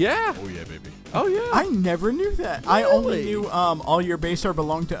came from? yeah. Oh yeah, baby. Oh, yeah. I never knew that. I only Really? knew All Your Base are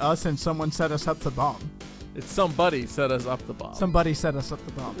belong to us and someone set us up the bomb. It's somebody set us up the bomb. Somebody set us up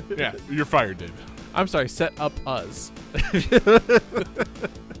the bomb. Yeah, you're fired, David. I'm sorry, set up us.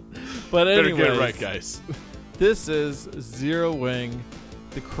 But Better anyways, get it right, guys. this is Zero Wing,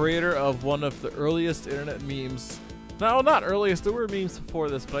 the creator of one of the earliest internet memes. No, not earliest. There were memes before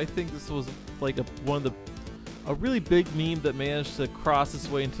this, but I think this was like a really big meme that managed to cross its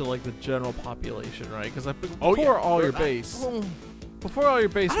way into like the general population, right? Because before All Your Base, before All Your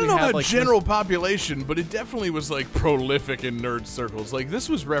Base, I don't we know had about like general population, but it definitely was like prolific in nerd circles. Like this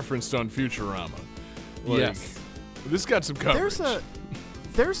was referenced on Futurama. Like, yes. This got some coverage.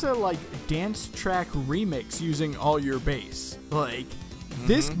 There's a like dance track remix using All Your Base. Like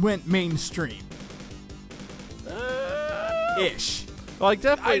this went mainstream. Ish. Like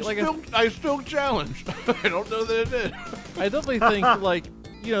definitely, I still challenge. I don't know that it did. I definitely think like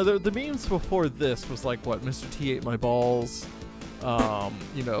the memes before this was like what Mr. T ate my balls, Or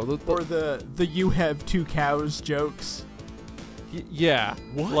the you have two cows jokes. Yeah.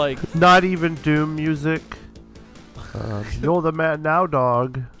 What? Like Not even Doom music. You're the man now,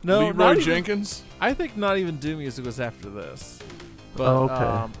 dog. no, Leroy not even, Jenkins, I think not even Doom music was after this. But Oh,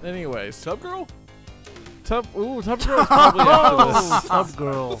 okay. Anyways, Tub Girl. Tub Girl is probably after this. Tub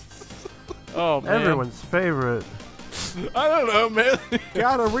Girl. Oh man. Everyone's favorite. I don't know, man.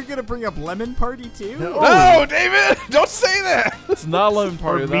 God, are we gonna bring up Lemon Party too? No, David, don't say that. It's not Lemon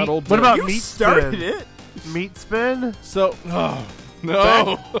Party. Or That meat- old. what dude. about You Meat started Spin? it. Meat Spin? So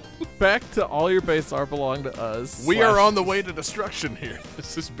No, back to All Your Base are belong to us. we are on the way to destruction here.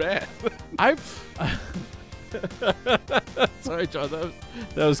 This is bad. I've. Sorry, John.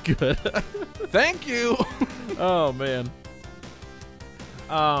 That was good. Thank you. Oh man.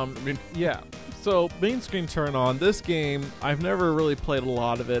 Yeah. So main screen turn on. This game, I've never really played a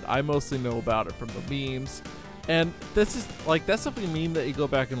lot of it. I mostly know about it from the memes. And this is like that's something meme that you go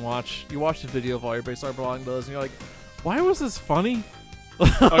back and watch. You watch the video of All Your Base Are Belong to Us, and you're like, why was this funny?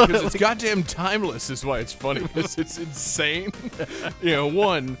 Because it's goddamn timeless is why it's funny. It's insane.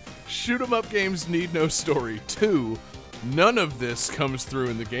 One, shoot 'em up games need no story. Two, none of this comes through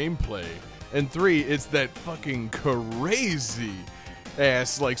in the gameplay. And three, it's that fucking crazy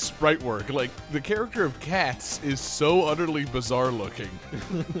ass like sprite work. Like the character of Cats is so utterly bizarre looking.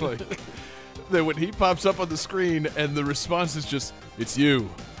 Like that when he pops up on the screen and the response is just, "It's you."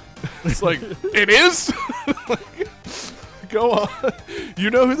 It's like, it is? Like, go on. You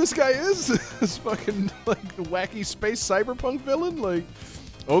know who this guy is? This fucking like wacky space cyberpunk villain? Like,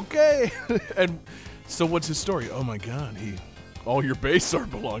 okay. And so what's his story? Oh my god, all your base art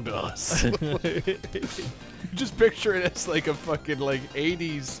belong to us. Just picture it as like a fucking like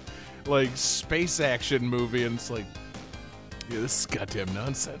 80s like space action movie, and it's like, yeah, this is goddamn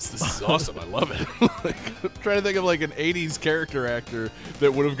nonsense. This is awesome. I love it. Like, I'm trying to think of like an 80s character actor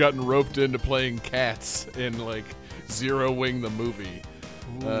that would have gotten roped into playing Cats in like Zero Wing the movie.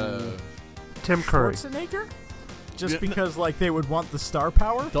 Tim Curry. Schwarzenegger? Just because like they would want the star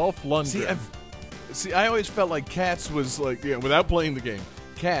power? Dolph Lundgren. See, I always felt like Cats was like, without playing the game,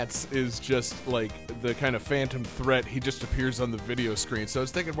 Cats is just like the kind of phantom threat. He just appears on the video screen. So I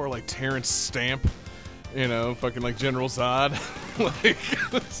was thinking more like Terrence Stamp, fucking like General Zod. Like,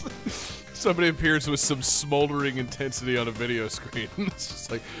 somebody appears with some smoldering intensity on a video screen. It's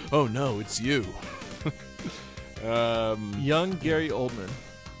just like, oh no, it's you. Young Gary Oldman.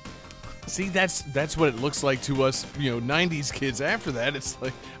 See, that's what it looks like to us, 90s kids. After that, it's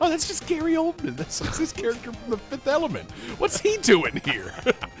like, oh, that's just Gary Oldman. That's his character from The Fifth Element. What's he doing here?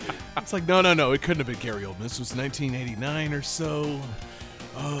 It's like, no, it couldn't have been Gary Oldman. This was 1989 or so.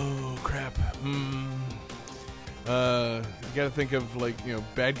 Oh, crap. You got to think of, like,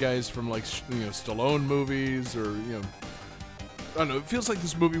 bad guys from, like, Stallone movies or, I don't know. It feels like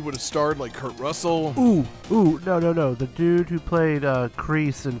this movie would have starred like Kurt Russell. No. The dude who played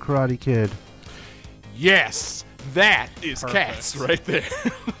Kreese in Karate Kid. Yes, that is Cats right there.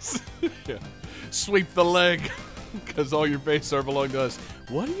 Yeah. Sweep the leg, because all your base are belong to us.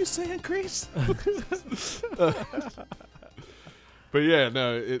 What are you saying, Kreese? But yeah,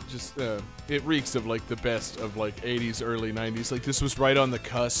 no, it just it reeks of like the best of like 80s, early 90s. Like this was right on the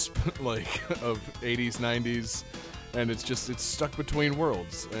cusp, like of 80s, 90s. And it's stuck between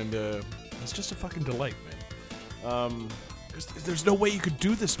worlds, and it's just a fucking delight, man. There's no way you could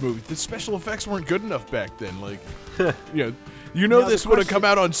do this movie. The special effects weren't good enough back then. Like, this would have come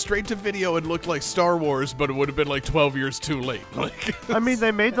out on straight to video and looked like Star Wars, but it would have been like 12 years too late. Like, I mean,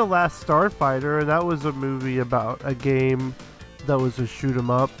 they made The Last Starfighter, and that was a movie about a game that was a shoot 'em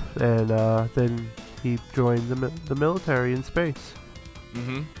up, and then he joined the military in space.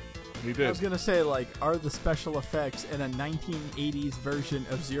 Mm-hmm. He did. I was going to say, like, are the special effects in a 1980s version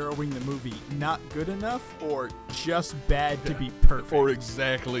of Zero Wing the movie not good enough or just bad to be perfect? Or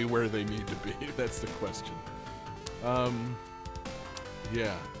exactly where they need to be? That's the question.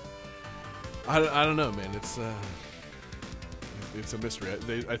 Yeah. I don't know, man. It's a mystery.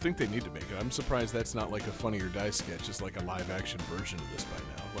 I think they need to make it. I'm surprised that's not like a Funny or Die sketch. It's like a live-action version of this by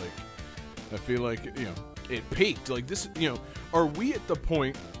now. Like, I feel like, it peaked. Like, this, are we at the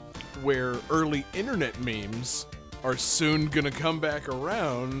point where early internet memes are soon going to come back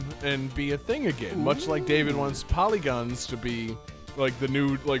around and be a thing again? Ooh. Much like David wants polygons to be like the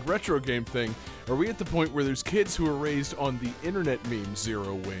new like retro game thing. Are we at the point where there's kids who are raised on the internet meme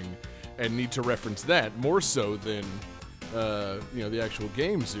Zero Wing and need to reference that more so than the actual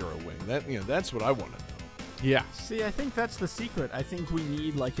game Zero Wing? That's what I want to know. Yeah. See, I think that's the secret. I think we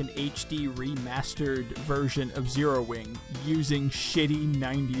need like an HD remastered version of Zero Wing using shitty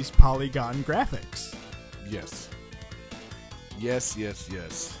 90s polygon graphics. Yes.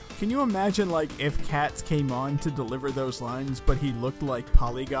 Can you imagine like if Cats came on to deliver those lines, but he looked like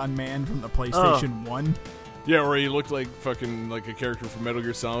Polygon Man from the PlayStation 1? Yeah, or he looked like fucking like a character from Metal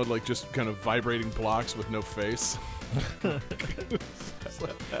Gear Solid, like just kind of vibrating blocks with no face.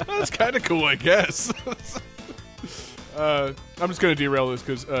 That's kind of cool, I guess. I'm just going to derail this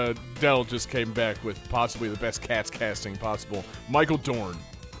because Dell just came back with possibly the best Cats casting possible. Michael Dorn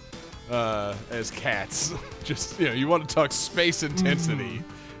as Cats. Just, you want to talk space intensity.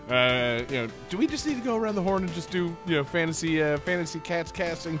 Do we just need to go around the horn and just do, fantasy Cats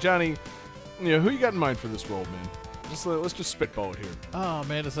casting? Johnny, who you got in mind for this role, man? Let's just spitball it here. Oh,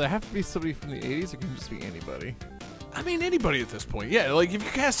 man, does it have to be somebody from the 80s, or can it just be anybody? I mean, anybody at this point. Yeah, like if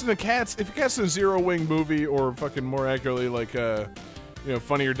you're casting a Zero Wing movie, or fucking more accurately, like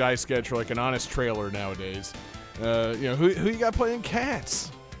Funny or Die sketch, or like an honest trailer nowadays. Who you got playing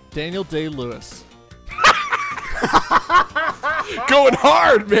Cats? Daniel Day-Lewis. Going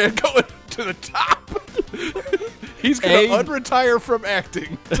hard, man. Going to the top. He's going to unretire from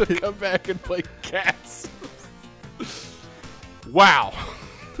acting to come back and play Cats. Wow.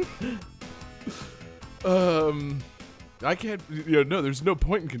 I can't, no, there's no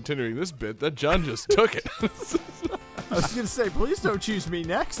point in continuing this bit. That John just took it. I was going to say, please don't choose me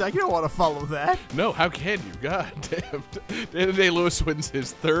next. I don't want to follow that. No, how can you? God damn. Daniel Day-Lewis wins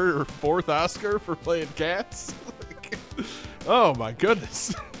his 3rd or 4th Oscar for playing Cats. Oh my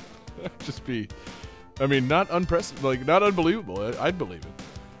goodness. That'd just be, I mean, not unprecedented, like not unbelievable. I'd believe it.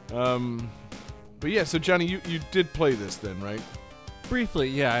 But yeah, so Johnny, you did play this then, right? Briefly,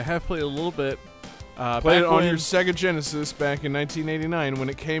 yeah, I have played a little bit. Played it on your Sega Genesis back in 1989 when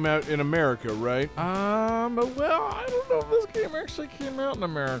it came out in America, right? Well, I don't know if this game actually came out in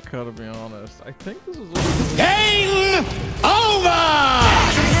America, to be honest. I think this was... Game over!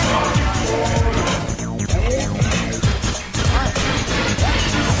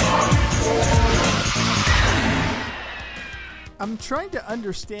 I'm trying to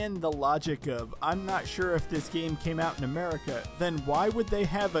understand the logic of, I'm not sure if this game came out in America, then why would they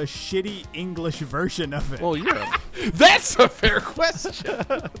have a shitty English version of it? Well, Europe. That's a fair question.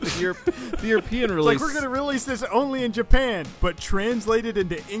 The European It's release. like, we're going to release this only in Japan, but translate it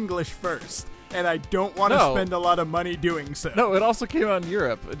into English first. And I don't want to spend a lot of money doing so. No, it also came out in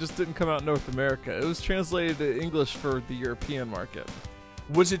Europe. It just didn't come out in North America. It was translated to English for the European market.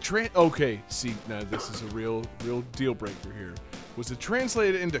 Was it okay? See, now this is a real deal breaker here. Was it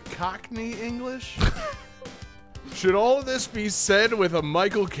translated into Cockney English? Should all of this be said with a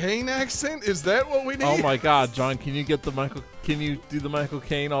Michael Caine accent? Is that what we need? Oh my God, John! Can you get the Michael? Can you do the Michael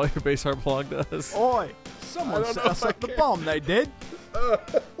Caine? All your base art blog does. Oi! Someone set us up the bomb. They did.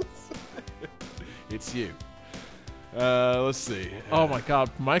 It's you. Let's see. Oh my God,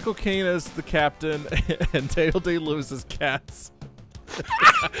 Michael Caine as the captain and Daniel Day-Lewis as Cats.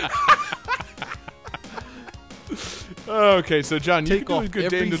 Okay, so John, you Take can do a off good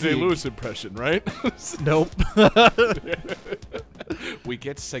every Daniel zig. Day-Lewis impression, right? Nope. We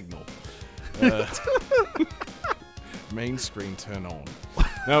get signal. Main screen turn on.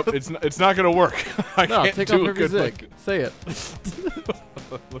 Nope, it's not going to work. I No, can't take do off a every good zig. Say it.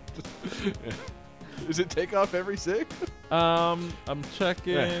 Is it take off every zig? I'm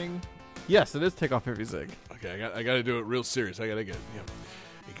checking. Yes, it is take off every zig. Okay, I got to do it real serious. I got to get,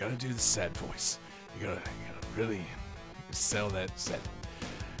 you got to do the sad voice. You got to really sell that sad.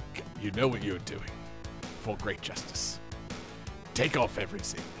 You know what you're doing for great justice. Take off every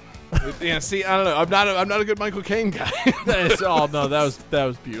zig. Yeah, see, I don't know. I'm not a good Michael Caine guy. Oh no, that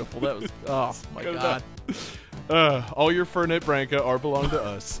was beautiful. That was my God. All your Fernet-Branca are belong to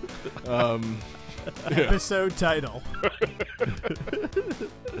us. Episode title.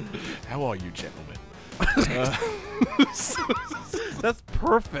 How are you, gentlemen? That's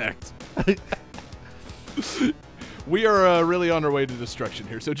perfect. We are really on our way to destruction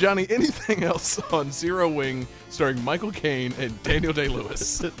here. So, Johnny, anything else on Zero Wing starring Michael Caine and Daniel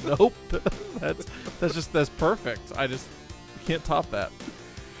Day-Lewis? Nope. That's perfect. I just can't top that.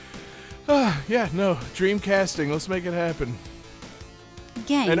 Yeah, no. Dream casting. Let's make it happen.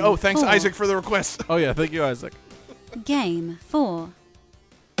 Game And thanks 4. Isaac for the request. Oh yeah, thank you, Isaac. Game 4.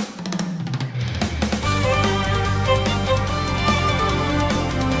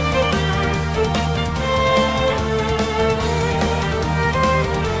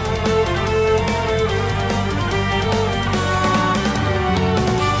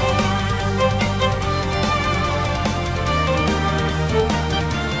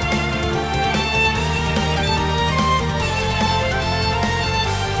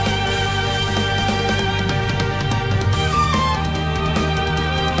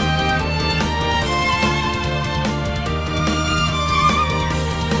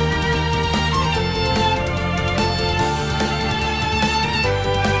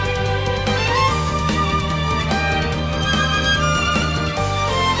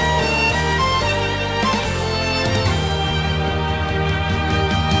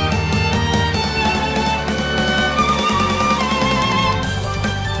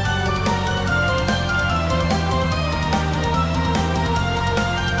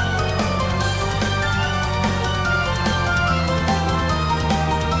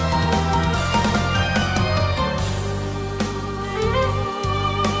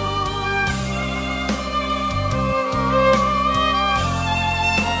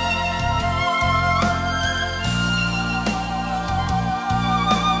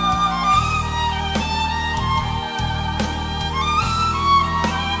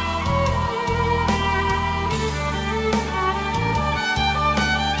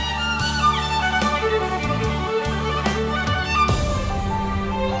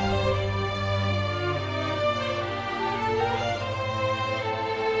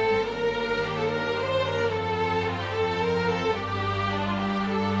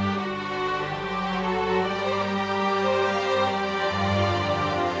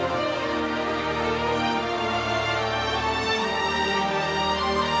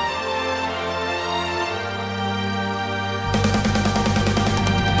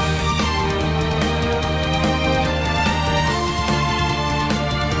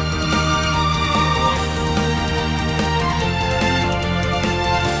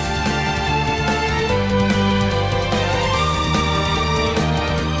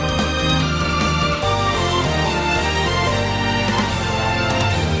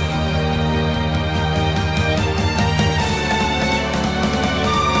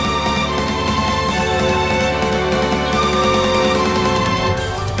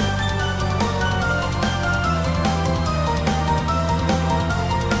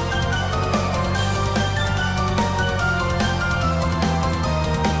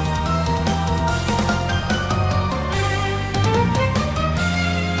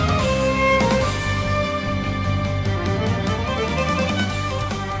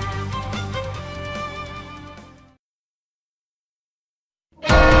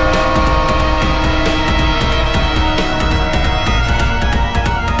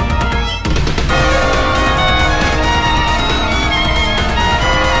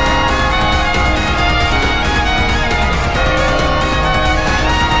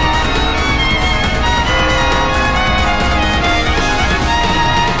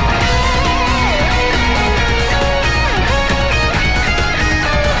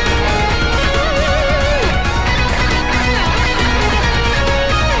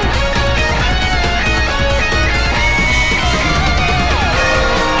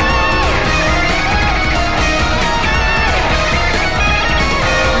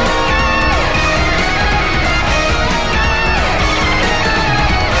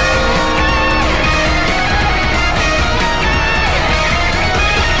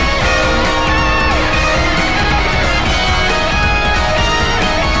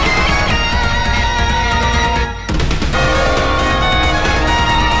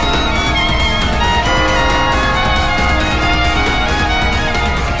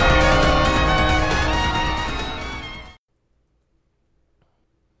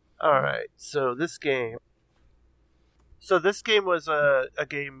 So this game was a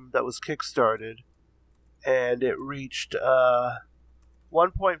game that was kickstarted, and it reached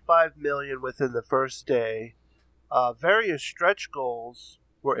 1.5 million within the first day. Various stretch goals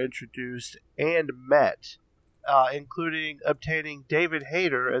were introduced and met, including obtaining David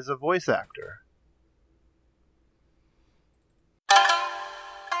Hayter as a voice actor.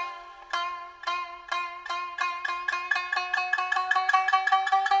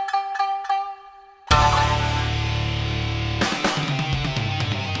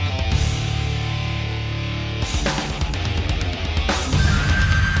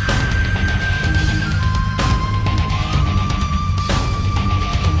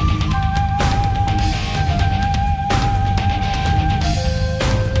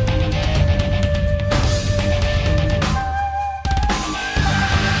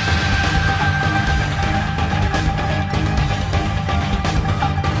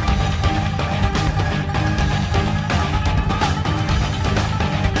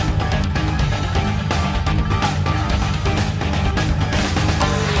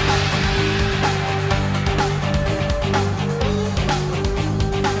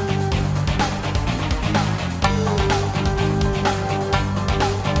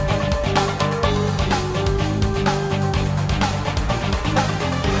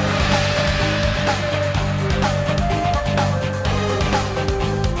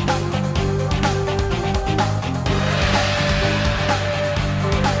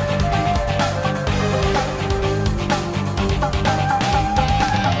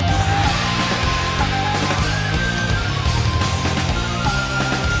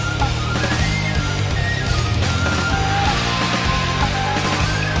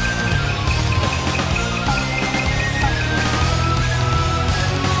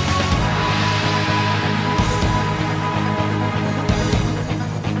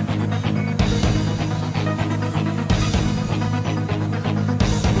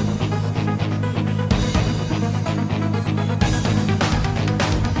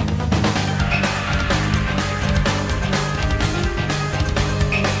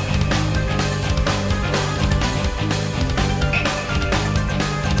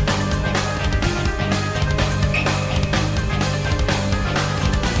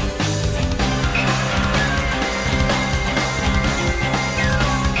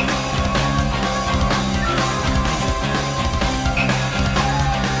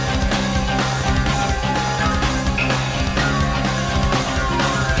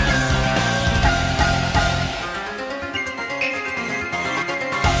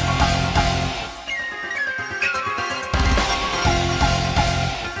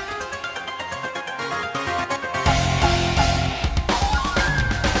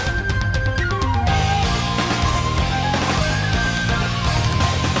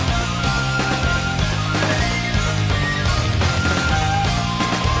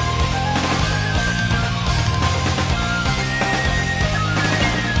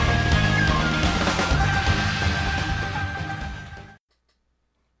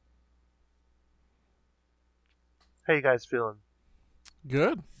 How you guys feeling?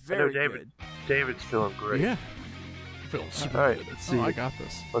 Good. Very David. good. David's feeling great. Yeah. Feels super All right, good. let's see. I got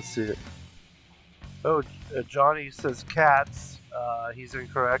this. Let's see it. Oh, Johnny says cats. He's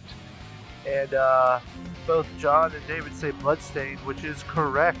incorrect. And both John and David say Bloodstained, which is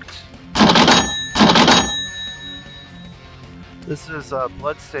correct. This is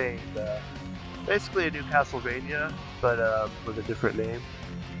Bloodstained. Basically a new Castlevania, but with a different name.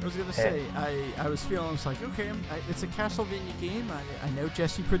 I was gonna say, I was feeling, I was like, okay, it's a Castlevania game. I know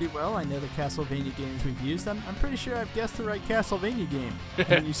Jesse pretty well. I know the Castlevania games we've used. I'm pretty sure I've guessed the right Castlevania game.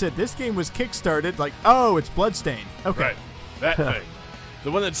 And you said this game was kickstarted, like, oh, it's Bloodstained. Okay. Right. That thing.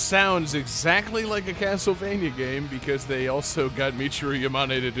 The one that sounds exactly like a Castlevania game because they also got Michiru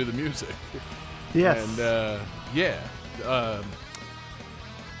Yamane to do the music. Yes. And,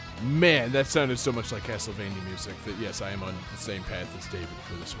 man, that sounded so much like Castlevania music that, yes, I am on the same path as David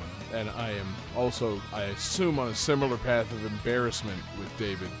for this one. And I am also, I assume, on a similar path of embarrassment with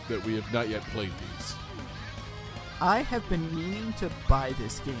David that we have not yet played these. I have been meaning to buy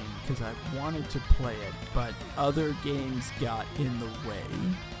this game because I wanted to play it, but other games got in the way.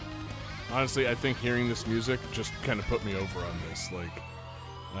 Honestly, I think hearing this music just kind of put me over on this. Like,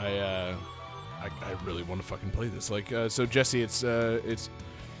 I really want to fucking play this. Like, so Jesse, it's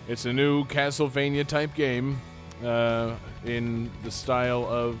a new Castlevania type game in the style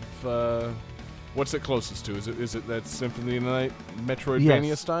of what's it closest to? Is it that Symphony of the Night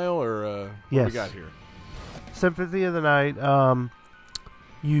Metroidvania style, or what we got here? Symphony of the Night.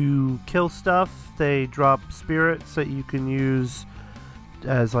 You kill stuff. They drop spirits that you can use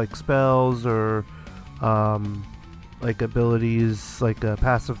as like spells or like abilities, like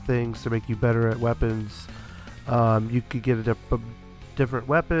passive things to make you better at weapons. You could get different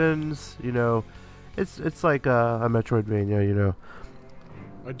weapons. It's like a Metroidvania.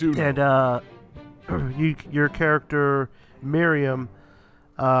 I do know. And your character Miriam,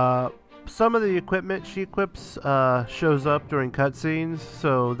 some of the equipment she equips shows up during cutscenes,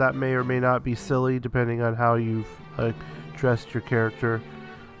 so that may or may not be silly depending on how you've dressed your character.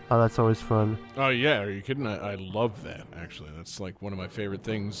 That's always fun. Oh yeah, are you kidding? I love that, actually. That's like one of my favorite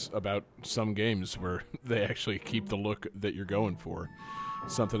things about some games where they actually keep the look that you're going for.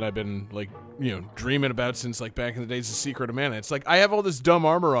 Something I've been dreaming about since like back in the days of Secret of Mana. It's like, I have all this dumb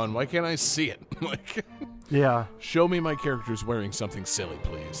armor on, why can't I see it? Yeah. Show me my character's wearing something silly,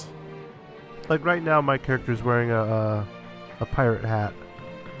 please. Like right now my character's wearing a pirate hat.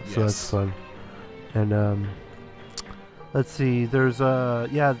 So Yes. that's fun. And let's see, there's a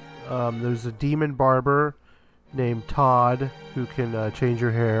demon barber named Todd who can change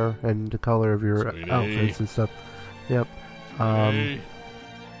your hair and the color of your Sweetie. outfits and stuff. Yep. Hey.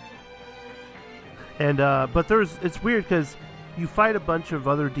 But it's weird because you fight a bunch of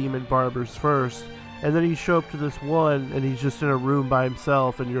other demon barbers first, and then you show up to this one, and he's just in a room by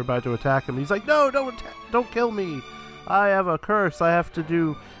himself, and you're about to attack him. He's like, "No, don't kill me! I have a curse. I have to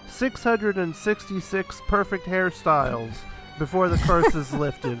do 666 perfect hairstyles before the curse is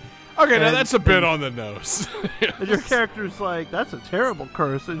lifted." Okay, now that's a bit on the nose. And your character's like, "That's a terrible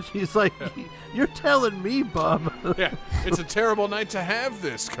curse," and she's like, "You're telling me, bub." Yeah, it's a terrible night to have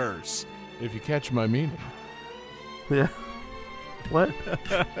this curse, if you catch my meaning. Yeah. What?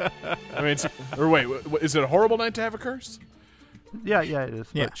 I mean, wait, is it a horrible night to have a curse? Yeah, it is.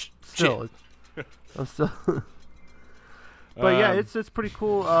 Yeah. But still, I'm still. But yeah, it's pretty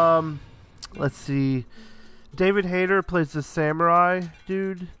cool. Let's see. David Hayter plays the samurai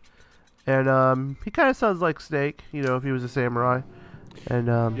dude, and he kind of sounds like Snake, if he was a samurai. And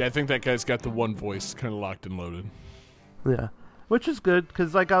yeah, I think that guy's got the one voice kind of locked and loaded. Yeah, which is good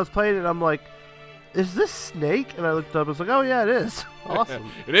because like I was playing it, I'm like, "Is this Snake?" And I looked up, I was like, "Oh yeah, it is."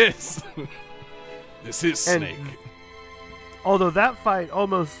 Awesome. It is. This is Snake. Although that fight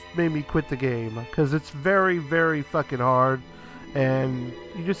almost made me quit the game because it's very, very fucking hard, and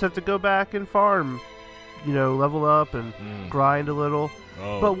you just have to go back and farm, level up and grind a little.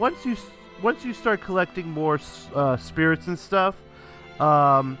 Oh. But once you start collecting more spirits and stuff,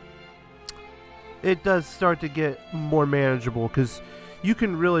 it does start to get more manageable because you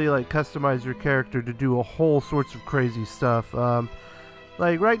can really like customize your character to do a whole sorts of crazy stuff.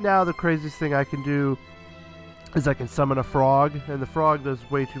 Like right now, the craziest thing I can do is I can summon a frog, and the frog does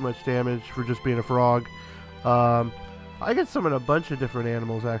way too much damage for just being a frog. I can summon a bunch of different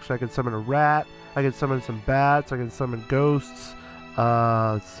animals, actually. I can summon a rat, I can summon some bats, I can summon ghosts,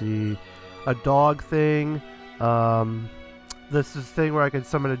 let's see, a dog thing. This is thing where I can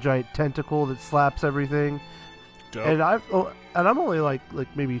summon a giant tentacle that slaps everything. Dope. And I'm only like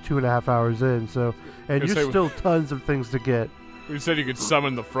maybe 2.5 hours in, so, and you're still tons of things to get. You said you could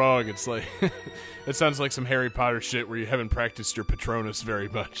summon the frog. It's like it sounds like some Harry Potter shit where you haven't practiced your Patronus very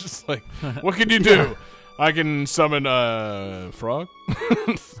much. It's like, what can you do? Yeah. I can summon a frog.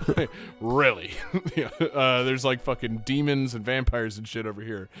 Really? Yeah. There's like fucking demons and vampires and shit over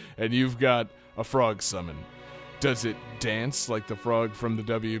here, and you've got a frog summon. Does it dance like the frog from the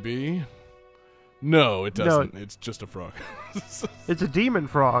WB? No, it doesn't. It's just a frog. It's a demon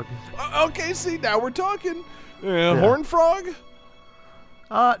frog. Okay, see, now we're talking. Horn frog?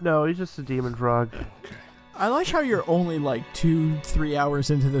 No, he's just a demon frog. I like how you're only like 2-3 hours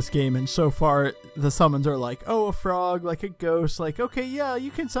into this game, and so far the summons are like, oh, a frog, like a ghost, like, okay, yeah,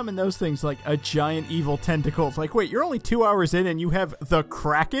 you can summon those things, like a giant evil tentacle. It's like, wait, you're only 2 hours in and you have the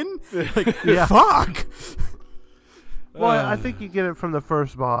Kraken? Like, yeah. Fuck! Well, I think you get it from the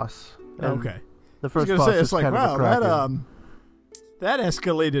first boss. Okay. The first boss is it's like, kind of a Kraken. that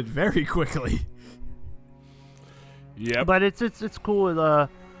escalated very quickly. Yep. But it's cool.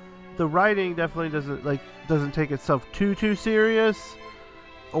 The writing definitely doesn't take itself too serious,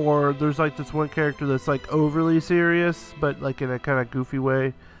 or there's like this one character that's like overly serious, but like in a kind of goofy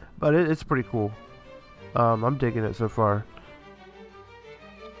way. But it's pretty cool. I'm digging it so far.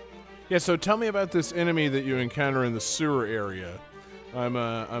 Yeah. So tell me about this enemy that you encounter in the sewer area.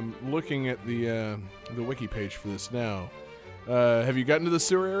 I'm looking at the wiki page for this now. Have you gotten to the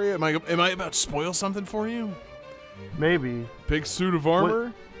sewer area? Am I about to spoil something for you? Maybe. Big suit of armor.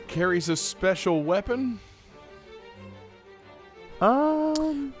 What? Carries a special weapon. I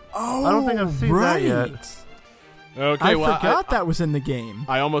don't think I've seen that yet. Okay, I well, forgot that was in the game.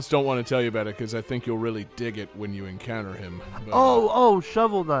 I almost don't want to tell you about it because I think you'll really dig it when you encounter him. But, Oh,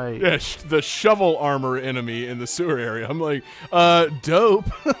 Shovel Knight. yeah, the shovel armor enemy in the sewer area. I'm like, dope.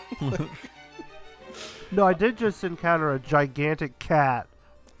 No, I did just encounter a gigantic cat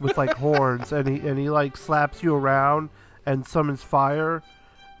with like horns, and he like slaps you around and summons fire,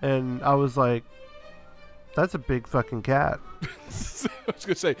 and I was like, that's a big fucking cat. I was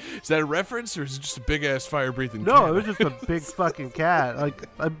gonna say, is that a reference or is it just a big ass fire breathing? No, cat? it was just a big fucking cat.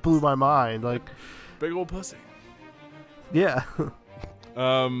 Like, that blew my mind. Like, big old pussy. yeah.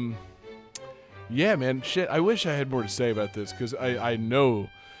 Yeah, man. Shit, I wish I had more to say about this because I know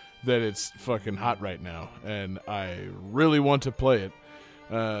that it's fucking hot right now, and I really want to play it.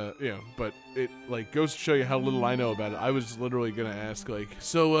 But it like goes to show you how little I know about it. I was literally gonna ask like,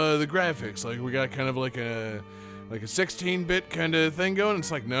 so the graphics, like we got kind of like a 16-bit kind of thing going.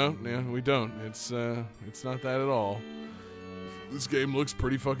 It's like, no, we don't. It's not that at all. This game looks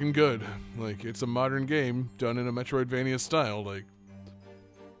pretty fucking good. Like, it's a modern game done in a Metroidvania style. Like,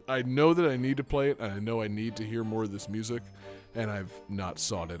 I know that I need to play it, and I know I need to hear more of this music, and I've not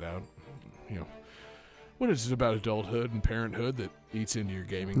sought it out. You know, what is it about adulthood and parenthood that eats into your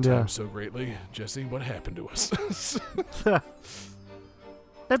gaming time so greatly? Jesse, what happened to us?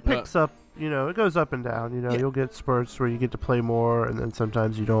 It picks up, it goes up and down. You'll get spurts where you get to play more, and then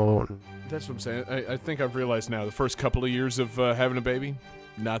sometimes you don't. That's what I'm saying. I think I've realized now the first couple of years of having a baby,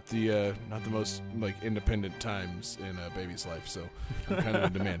 not the most like independent times in a baby's life. So I'm kind of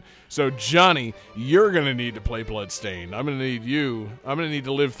in demand. So Johnny, you're gonna need to play Bloodstained. I'm gonna need you. I'm gonna need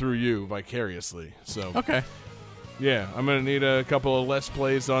to live through you vicariously. So Okay. yeah, I'm gonna need a couple of Let's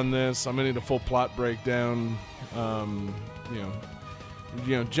Plays on this. I'm gonna need a full plot breakdown.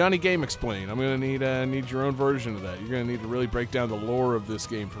 Johnny Game Explain. I'm gonna need your own version of that. You're gonna need to really break down the lore of this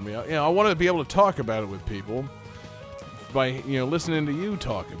game for me. I want to be able to talk about it with people by listening to you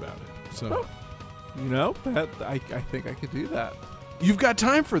talk about it. So, that I think I could do that. you've got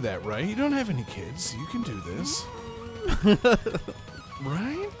time for that, right? You don't have any kids. You can do this,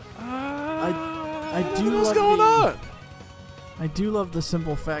 right? I do What's love going on? I do love the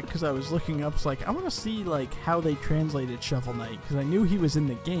simple fact because I was looking up. It's like I want to see like how they translated Shovel Knight because I knew he was in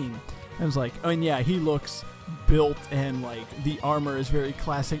the game. And I was like, oh and yeah, he looks built and like the armor is very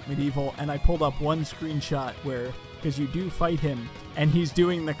classic medieval. And I pulled up one screenshot where because you do fight him and he's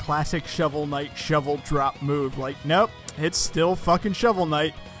doing the classic Shovel Knight shovel drop move. Like, nope, it's still fucking Shovel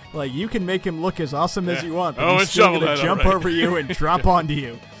Knight. Like you can make him look as awesome as you want, but he's it's still Shovel gonna Knight, jump alright. over you and drop onto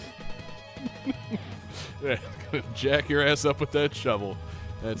you. Yeah, jack your ass up with that shovel.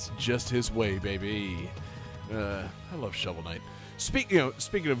 That's just his way, baby. I love Shovel Knight. Speaking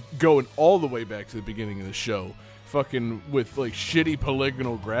of going all the way back to the beginning of the show, fucking with like shitty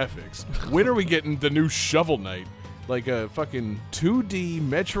polygonal graphics. When are we getting the new Shovel Knight? Like a fucking 2D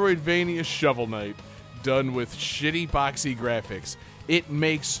Metroidvania Shovel Knight done with shitty boxy graphics. It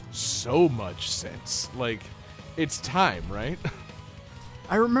makes so much sense. Like, it's time, right?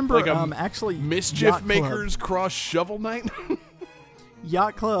 I remember Like a actually Mischief Yacht Club. Makers cross Shovel Knight?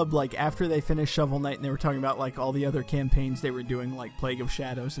 Yacht Club, like after they finished Shovel Knight and they were talking about like all the other campaigns they were doing, like Plague of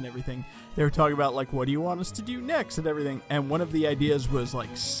Shadows and everything, they were talking about like what do you want us to do next and everything. And one of the ideas was like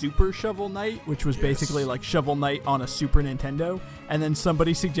Super Shovel Knight, which was basically like Shovel Knight on a Super Nintendo. And then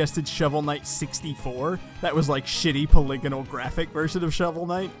somebody suggested Shovel Knight 64. That was like shitty polygonal graphic version of Shovel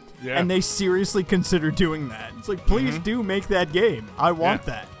Knight. Yeah. And they seriously considered doing that. It's like, please do make that game. I want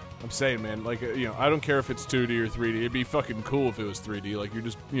that. I'm saying, man, like, I don't care if it's 2D or 3D. It'd be fucking cool if it was 3D. Like, you're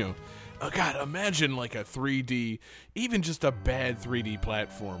just, oh, God, imagine, like, a 3D, even just a bad 3D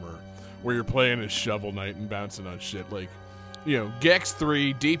platformer where you're playing as Shovel Knight and bouncing on shit. Like, Gex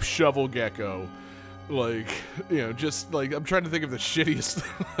 3, Deep Shovel Gecko. Like, just, like, I'm trying to think of the shittiest,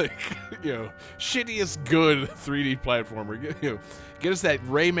 like, shittiest good 3D platformer. Get us that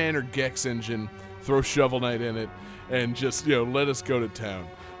Rayman or Gex engine, throw Shovel Knight in it, and just, let us go to town.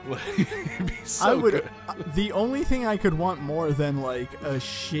 It'd be so good. The only thing I could want more than like a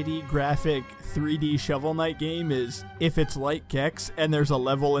shitty graphic 3D Shovel Knight game is if it's like Gex and there's a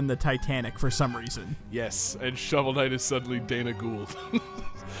level in the Titanic for some reason. Yes, and Shovel Knight is suddenly Dana Gould.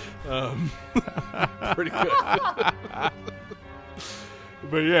 Pretty good.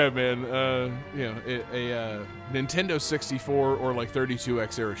 But yeah, man, a Nintendo 64 or like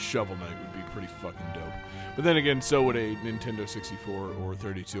 32X era Shovel Knight would be pretty fucking dope. But then again, so would a Nintendo 64 or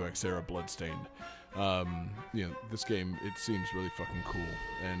 32X era Bloodstained. This game, it seems really fucking cool,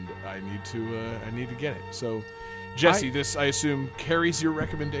 and I need to get it. So, Jesse, this I assume carries your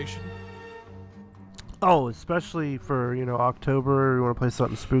recommendation. Oh, especially for October, you want to play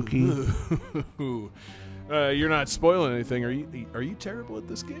something spooky. You're not spoiling anything. Are you terrible at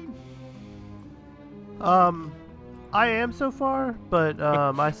this game? I am so far, but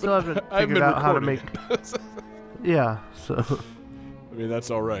I still haven't figured out how to make. Yeah, so. I mean, that's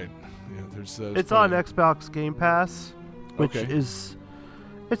all right. Yeah, it's on Xbox Game Pass, which Okay. it's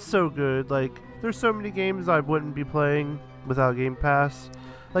so good. Like, there's so many games I wouldn't be playing without Game Pass.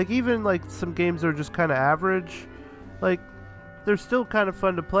 Like, even like some games that are just kind of average, like they're still kind of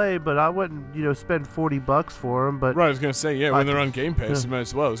fun to play, but I wouldn't, spend $40 for them. But right, I was gonna say, when they're on Game Pass, yeah. you might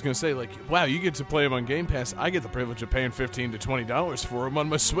as well. I was gonna say, like, wow, you get to play them on Game Pass. I get the privilege of paying $15 to $20 for them on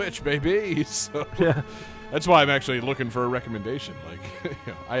my Switch, baby. So yeah. That's why I'm actually looking for a recommendation. Like,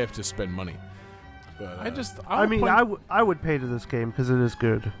 I have to spend money. But, I would pay to this game because it is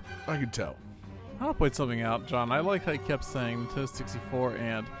good. I can tell. I want to point something out, John. I like how you kept saying Nintendo 64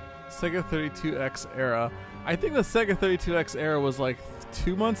 and Sega 32X era. I think the Sega 32X era was like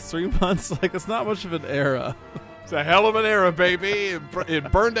 2 months, 3 months. Like, it's not much of an era. It's a hell of an era, baby. It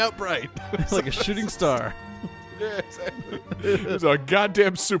burned out bright. It's like a shooting star. Yeah, exactly. It was a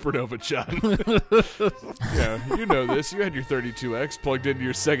goddamn supernova, John. Yeah, you know this. You had your 32X plugged into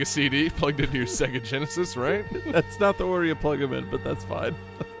your Sega CD, plugged into your Sega Genesis, right? That's not the order you plug them in, but that's fine.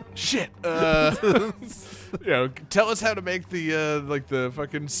 Shit. Tell us how to make the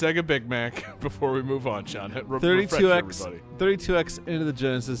fucking Sega Big Mac before we move on, John. 32X into the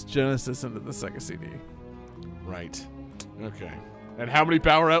Genesis into the Sega CD. Right. Okay. And how many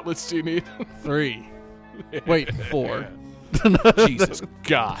power outlets do you need? 3. Wait, 4. Jesus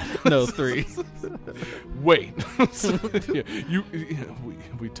God. No, 3. Wait.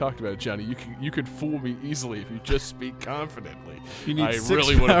 We talked about it, Johnny. You could fool me easily if you just speak confidently. You need I 6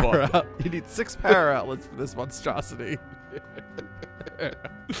 really would have bought it. You need 6 power outlets for this monstrosity.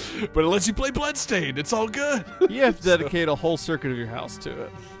 But it lets you play Bloodstained. It's all good. You have to dedicate a whole circuit of your house to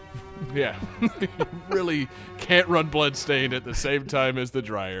it. Yeah. You really can't run Bloodstained at the same time as the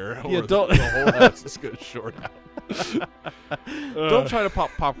dryer. Yeah, or don't. The whole house is going to short out. Don't try to pop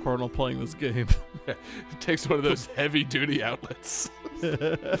popcorn while playing this game. It takes one of those heavy-duty outlets.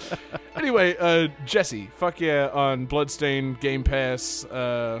 Anyway, Jesse, fuck yeah on Bloodstained, Game Pass,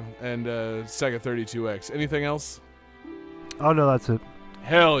 and Sega 32X. Anything else? Oh, no, that's it.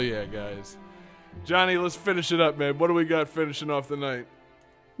 Hell yeah, guys. Johnny, let's finish it up, man. What do we got finishing off the night?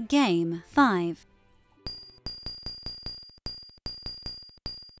 Game 5.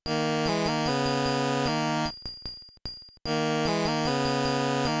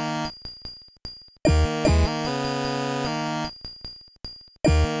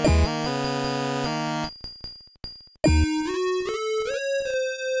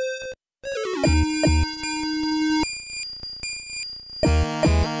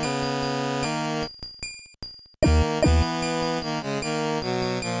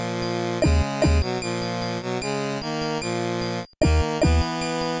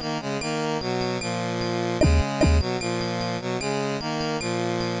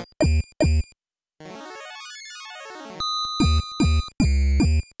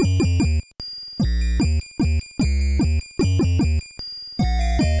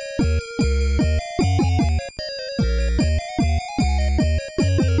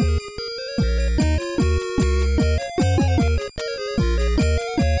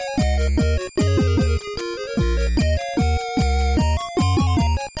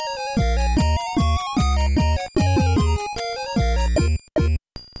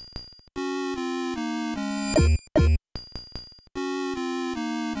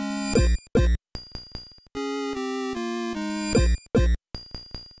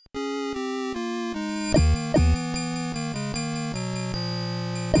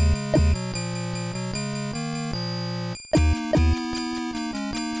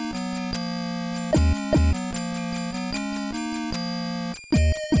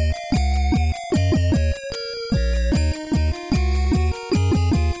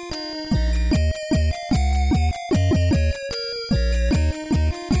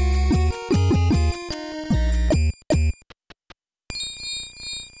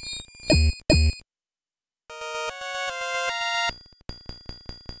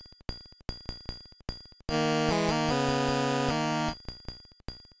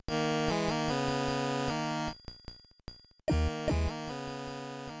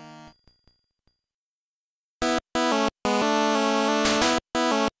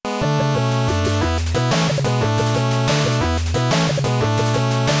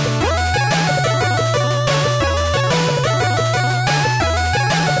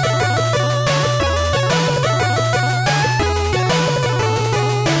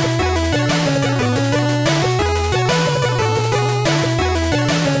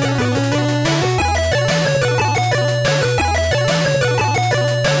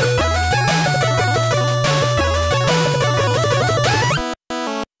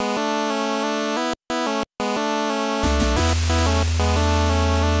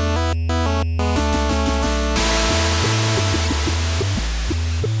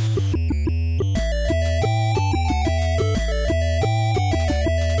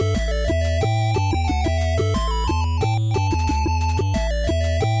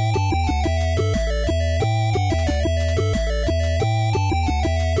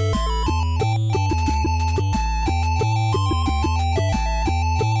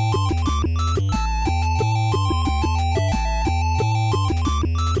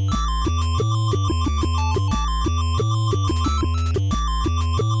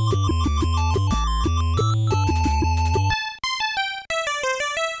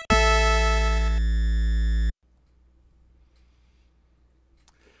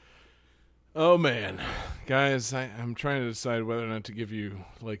 Oh, man. Guys, I'm trying to decide whether or not to give you,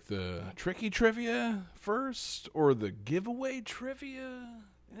 like, the tricky trivia first or the giveaway trivia.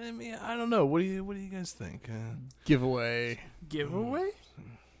 I mean, I don't know. What do you guys think? Giveaway. Giveaway?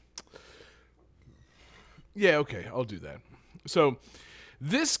 Yeah, okay. I'll do that. So,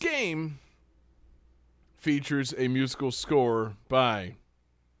 this game features a musical score by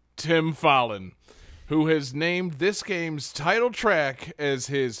Tim Follin, who has named this game's title track as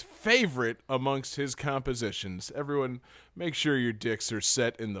his favorite amongst his compositions. Everyone, make sure your dicks are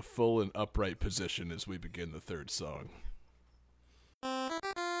set in the full and upright position as we begin the third song.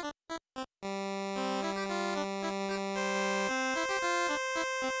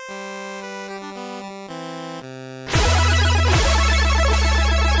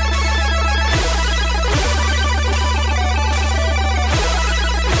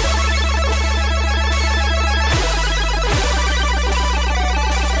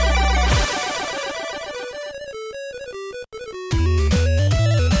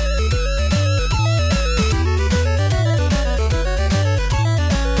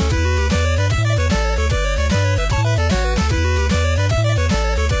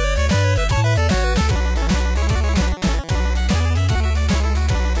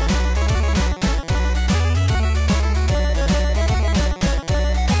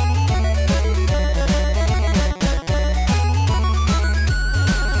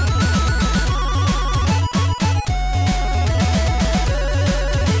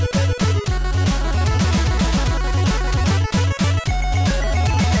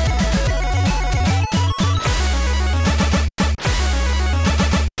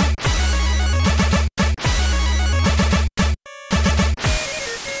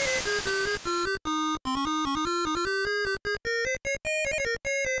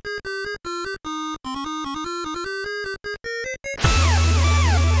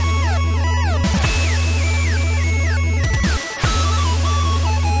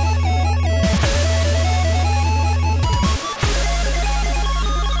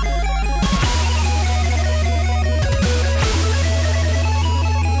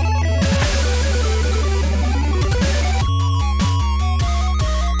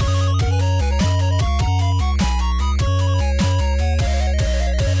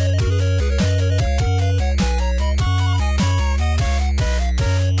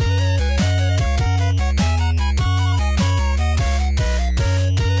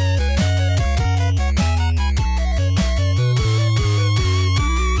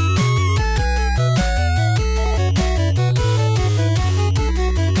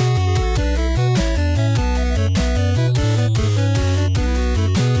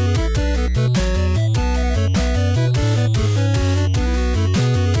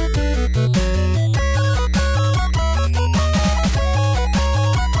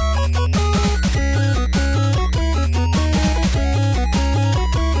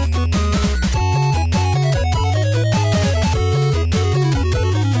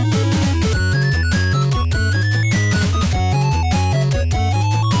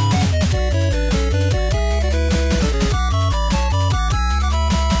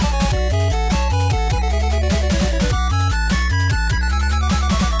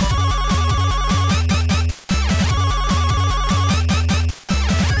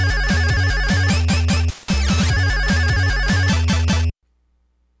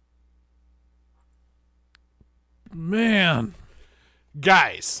 Man.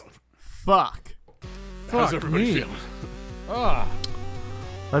 Guys, Fuck. how's everybody me. feeling? Ah.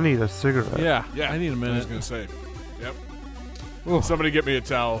 I need a cigarette. Yeah. Yeah, I need a I was minute. going to say. Yep. Ooh. Somebody get me a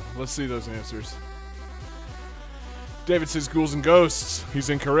towel. Let's see those answers. David says ghouls and ghosts. He's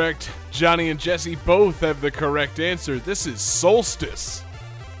incorrect. Johnny and Jesse both have the correct answer. This is Solstice.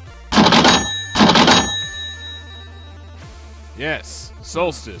 Yes,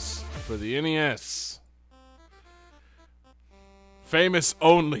 Solstice for the NES. Famous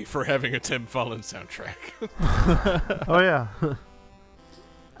only for having a Tim Follin soundtrack. Oh yeah.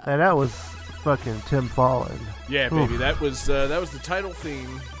 And that was fucking Tim Follin. Yeah, baby, that was the title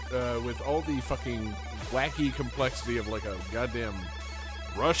theme with all the fucking wacky complexity of like a goddamn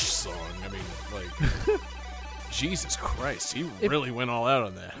Rush song. I mean, like, Jesus Christ, he really went all out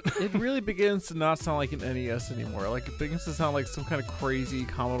on that. It really begins to not sound like an NES anymore. Like, it begins to sound like some kind of crazy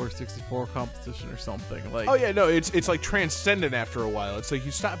Commodore 64 composition or something. Like, Oh yeah, no, it's like transcendent after a while. It's like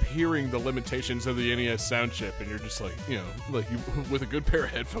you stop hearing the limitations of the NES sound chip, and you're just like, you know, like you with a good pair of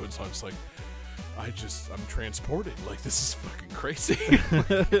headphones on. It's like, I'm transported. Like, this is fucking crazy.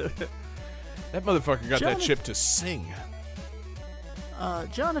 That motherfucker got that chip to sing.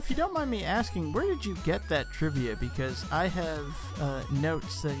 John, if you don't mind me asking, where did you get that trivia? Because I have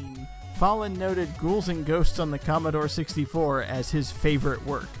notes saying Fallen noted Ghouls and Ghosts on the Commodore 64 as his favorite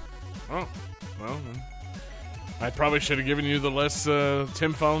work. Oh, well, I probably should have given you the less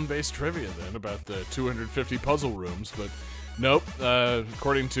Tim Fallon-based trivia then about the 250 puzzle rooms, but nope.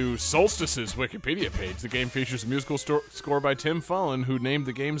 According to Solstice's Wikipedia page, the game features a musical score by Tim Fallon, who named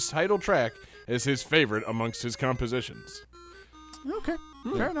the game's title track as his favorite amongst his compositions. Okay,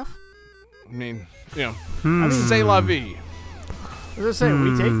 fair enough. I mean, c'est la vie. As I say,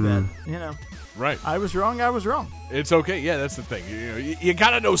 we take that, Right. I was wrong. It's okay. Yeah, that's the thing. You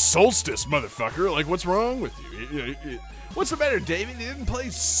gotta know Solstice, motherfucker. Like, what's wrong with you? What's the matter, David? You didn't play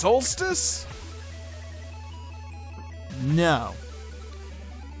Solstice? No.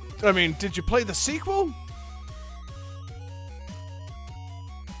 I mean, did you play the sequel?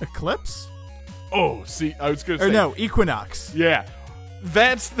 Eclipse? Oh, see, I was gonna say. Or no, Equinox. Yeah.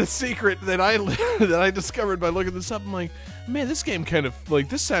 That's the secret that I discovered by looking this up. I'm like, man, this game kind of, like,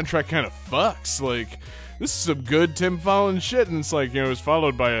 this soundtrack kind of fucks. Like, this is some good Tim Fallon shit. And it's like, it was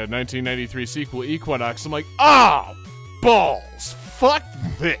followed by a 1993 sequel, Equinox. I'm like, balls. Fuck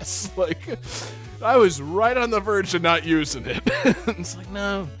this. Like, I was right on the verge of not using it. It's like,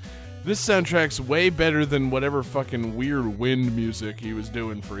 no, this soundtrack's way better than whatever fucking weird wind music he was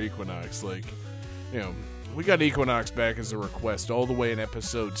doing for Equinox. Like, we got Equinox back as a request all the way in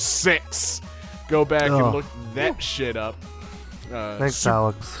episode 6. Go back and look that shit up. Thanks,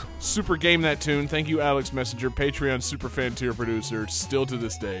 Alex. Super game that tune. Thank you, Alex Messenger, Patreon superfan tier producer, still to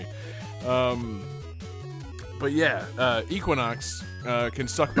this day. But yeah, Equinox can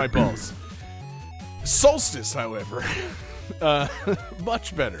suck my balls. Solstice, however,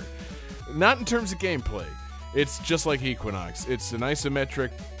 much better. Not in terms of gameplay. It's just like Equinox. It's an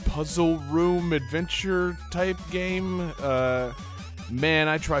isometric puzzle room adventure type game. Man,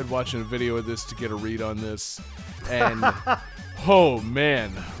 I tried watching a video of this to get a read on this, and oh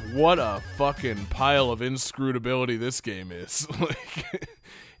man, what a fucking pile of inscrutability this game is. Like,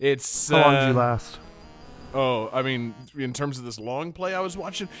 it's how long did you last? Oh, I mean, in terms of this long play I was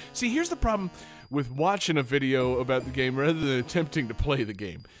watching. See, here's the problem with watching a video about the game rather than attempting to play the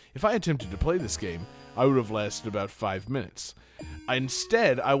game. If I attempted to play this game, I would have lasted about 5 minutes.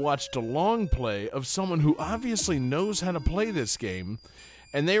 Instead, I watched a long play of someone who obviously knows how to play this game,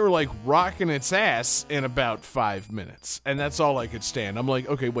 and they were like rocking its ass in about 5 minutes. And that's all I could stand. I'm like,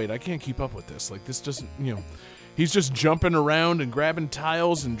 okay, wait, I can't keep up with this. Like, this doesn't, he's just jumping around and grabbing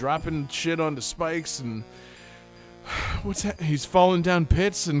tiles and dropping shit onto spikes and what's that? He's falling down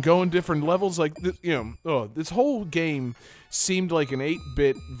pits and going different levels. Like, this whole game seemed like an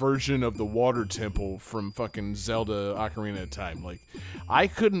 8-bit version of the Water Temple from fucking Zelda Ocarina of Time. Like, I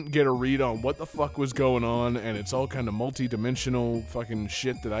couldn't get a read on what the fuck was going on, and it's all kind of multi-dimensional fucking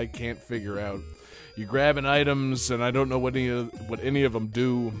shit that I can't figure out. You grabbing items, and I don't know what any of them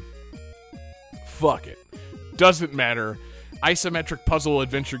do. Fuck it. Doesn't matter. Isometric puzzle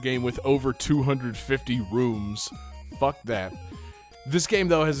adventure game with over 250 rooms. Fuck that. This game,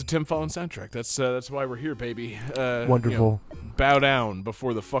 though, has a Tim Fallon soundtrack. That's why we're here, baby. Wonderful. Bow down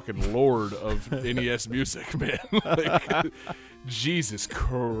before the fucking lord of NES music, man. Like, Jesus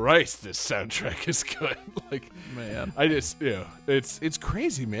Christ, this soundtrack is good. Like, Man. I just, it's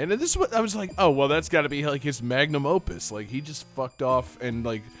crazy, man. And this is what I was like, oh, well, that's got to be like his magnum opus. Like, he just fucked off and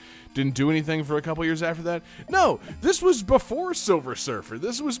like didn't do anything for a couple years after that. No, this was before Silver Surfer.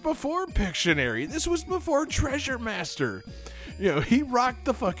 This was before Pictionary. This was before Treasure Master. He rocked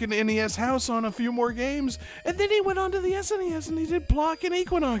the fucking NES house on a few more games, and then he went on to the SNES and he did Block and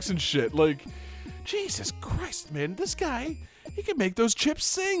Equinox and shit. Like, Jesus Christ, man, this guy, he can make those chips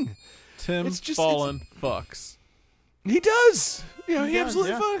sing. Tim Fallon fucks. He does. He does,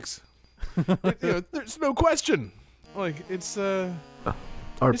 absolutely yeah. fucks. There's no question. Like, it's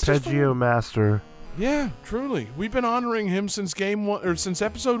Arpeggio master. Yeah, truly. We've been honoring him since since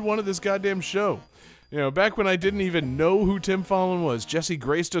episode 1 of this goddamn show. Back when I didn't even know who Tim Fallon was. Jesse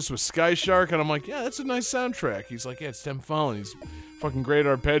graced us with Sky Shark, and I'm like, yeah, that's a nice soundtrack. He's like, yeah, it's Tim Fallon. He's fucking great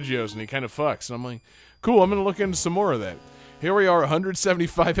arpeggios, and he kind of fucks. And I'm like, cool, I'm going to look into some more of that. Here we are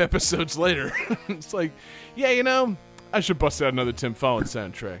 175 episodes later. It's like, yeah, I should bust out another Tim Fallon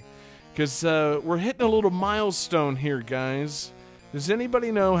soundtrack. Because we're hitting a little milestone here, guys. Does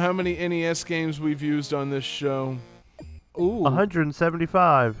anybody know how many NES games we've used on this show? Ooh.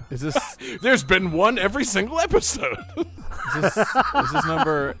 175. Is this There's been one every single episode. is this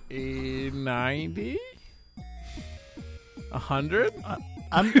number 90? 100?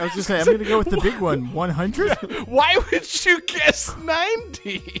 I was just saying, I'm going to go with the big one, 100. Why would you guess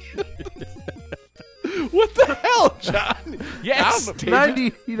 90? What the hell, John? Yes, David.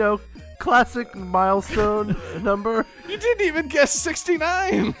 90, classic milestone number. You didn't even guess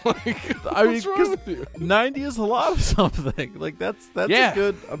 69. Like, I mean, what's wrong 'cause with you? 90 is a lot of something. Like that's Yeah. a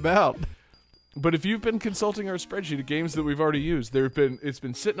good amount. But if you've been consulting our spreadsheet of games that we've already used, it's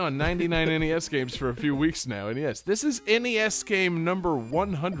been sitting on 99 NES games for a few weeks now. And yes, this is NES game number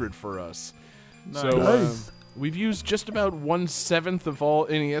 100 for us. So Nice. we've used just about 1/7 of all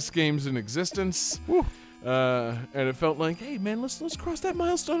NES games in existence. And it felt like, hey man, let's cross that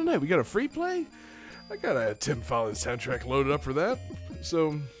milestone tonight. We got a free play. I got a Tim Follin soundtrack loaded up for that.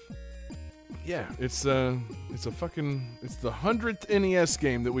 So yeah, it's the 100th NES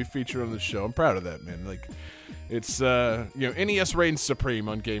game that we feature on the show. I'm proud of that, man. Like, it's NES reigns supreme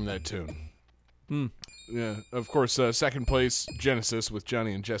on Game That Tune. Yeah, of course. Second place, Genesis, with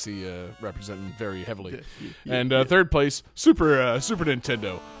Johnny and Jesse representing very heavily, and third place, Super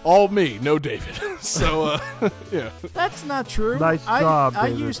Nintendo. All me, no David. So yeah, That's not true. Nice job, I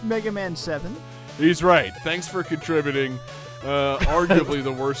David. used Mega Man 7. he's right. Thanks for contributing. Arguably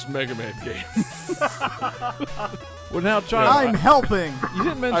the worst Mega Man game. Well, now, John, I'm helping. you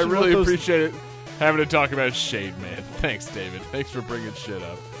didn't mention I really what those, appreciate it having to talk about Shade, man. Thanks, David. Thanks for bringing shit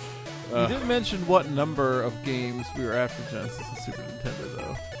up. You didn't mention what number of games we were after Genesis and Super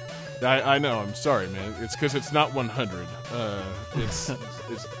Nintendo, though. I know. I'm sorry, man. It's because it's not 100. It's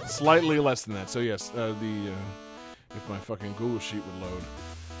slightly less than that. So yes, if my fucking Google sheet would load,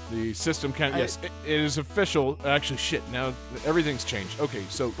 the system count. Yes, it is official. Actually, shit. Now everything's changed. Okay,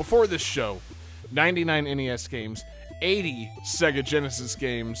 so before this show, 99 NES games, 80 Sega Genesis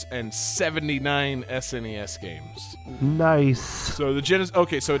games, and 79 SNES games. Nice. So the Genesis.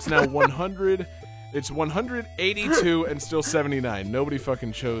 Okay, so it's now 100. It's 182 and still 79. Nobody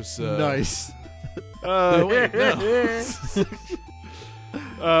fucking chose. Nice. Wait, no.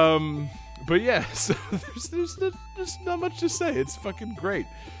 But yeah, so there's not much to say. It's fucking great.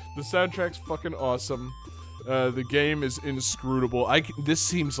 The soundtrack's fucking awesome. The game is inscrutable. This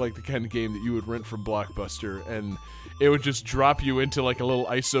seems like the kind of game that you would rent from Blockbuster, and it would just drop you into like a little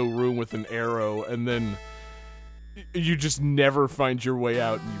ISO room with an arrow, and then you just never find your way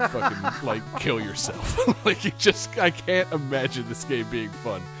out, and you fucking like kill yourself. Like I can't imagine this game being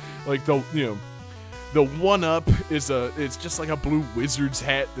fun. Like the 1-up it's just like a blue wizard's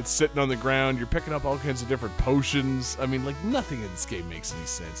hat that's sitting on the ground. You're picking up all kinds of different potions. I mean, like nothing in this game makes any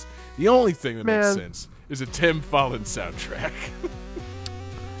sense. The only thing that makes sense is a Tim Follin soundtrack.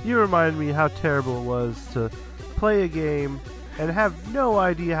 You remind me how terrible it was to play a game and have no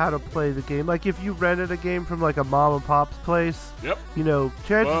idea how to play the game. Like if you rented a game from like a mom and pop's place, Yep.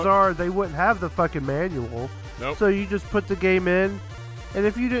 Chances are they wouldn't have the fucking manual. Nope. So you just put the game in, and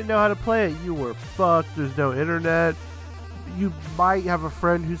if you didn't know how to play it, you were fucked. There's no internet. You might have a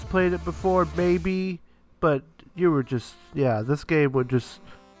friend who's played it before, maybe, but you were just, this game would just...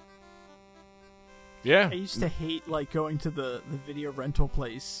 Yeah. I used to hate like going to the video rental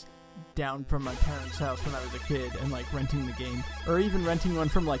place down from my parents' house when I was a kid and like renting the game, or even renting one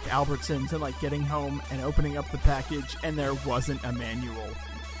from like Albertsons and like getting home and opening up the package and there wasn't a manual.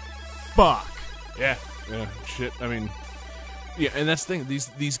 Fuck. Yeah. Shit. I mean, yeah, and that's the thing.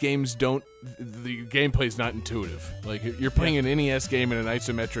 These games don't. The gameplay's not intuitive. Like if you're playing an NES game in an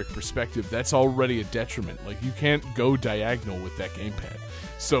isometric perspective, that's already a detriment. Like you can't go diagonal with that gamepad.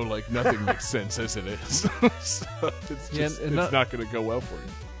 So like nothing makes sense as it is. So it's not going to go well for you.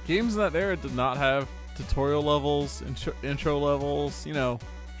 Games in that era did not have tutorial levels, intro levels.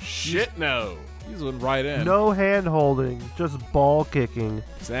 Shit, no. These went right in. No hand holding, just ball kicking.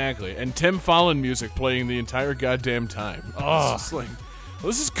 Exactly. And Tim Follin music playing the entire goddamn time. Oh, it's just like, well,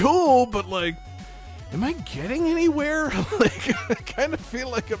 this is cool, but like, am I getting anywhere? Like, I kind of feel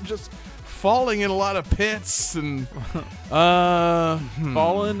like I'm just falling in a lot of pits and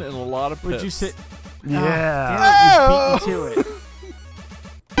Fallen in a lot of pits. Would you sit? Yeah. Damn it, you beat me to it.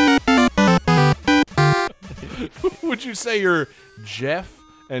 Would you say you're Jeff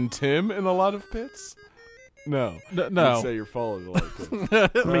and Tim in a lot of pits? No. No. You'd say you're falling in a lot of pits.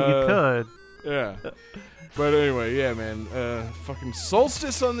 I mean, you could. Yeah. But anyway, yeah, man. Fucking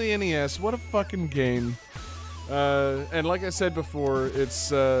Solstice on the NES. What a fucking game. And like I said before, it's,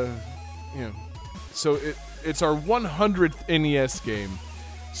 so it's our 100th NES game.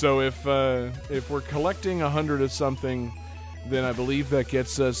 So if we're collecting 100 of something, then I believe that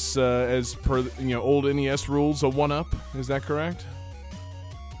gets us, as per old NES rules, a 1-up. Is that correct?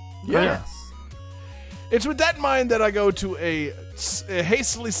 Yes. It's with that in mind that I go to a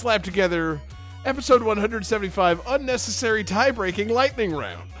hastily slapped together episode 175 unnecessary tie-breaking lightning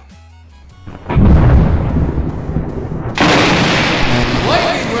round.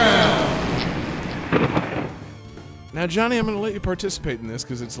 Lightning round. Now, Johnny, I'm going to let you participate in this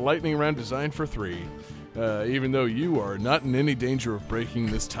because it's a lightning round designed for 3. Even though you are not in any danger of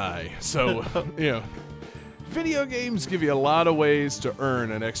breaking this tie. So, video games give you a lot of ways to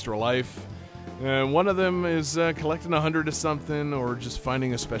earn an extra life. One of them is collecting 100 of something or just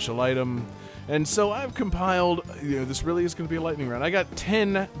finding a special item. And so I've compiled, this really is going to be a lightning round. I got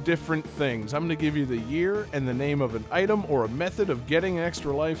 10 different things. I'm going to give you the year and the name of an item or a method of getting an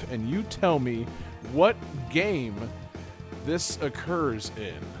extra life, and you tell me what game this occurs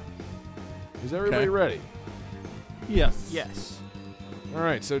in. Is everybody ready? Yes. Yes. All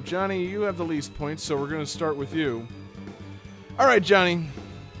right, so Johnny, you have the least points, so we're going to start with you. All right, Johnny.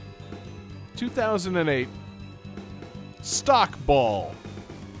 2008 Stock Ball.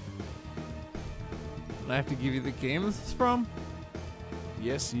 I have to give you the game this is from?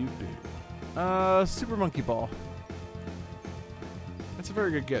 Yes, you do. Super Monkey Ball. That's a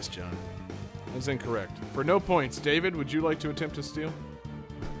very good guess, John. That's incorrect. For no points, David, would you like to attempt to steal?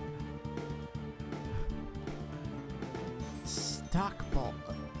 Stock ball.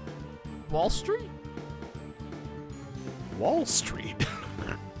 Wall Street? Wall Street.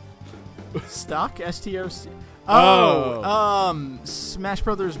 Stock? STOC. Oh. Smash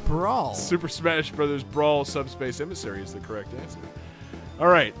Brothers Brawl. Super Smash Brothers Brawl Subspace Emissary is the correct answer. All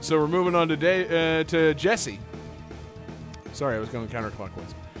right, so we're moving on to Jesse. Sorry, I was going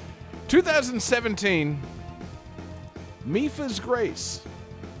counterclockwise. 2017, Mifa's Grace.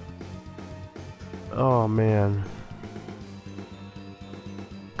 Oh man.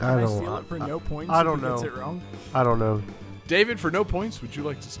 Can I steal it for no points? I don't if he gets know. it wrong? I don't know. David, for no points, would you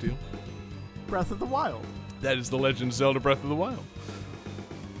like to steal? Breath of the Wild. That is The Legend of Zelda Breath of the Wild.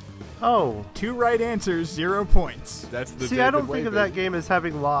 Oh. 2 right answers, 0 points. That's the See, David I don't way, think of baby. that game as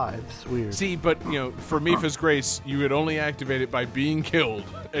having lives. Weird. See, but, for Mifa's Grace, you would only activate it by being killed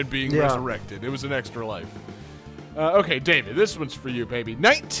and being resurrected. It was an extra life. Okay, David, this one's for you, baby.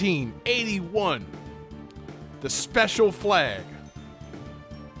 1981. The Special Flag.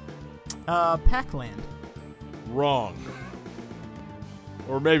 Pac-Land. Wrong.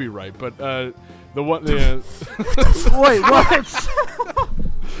 Or maybe right, but the one... Wait, what?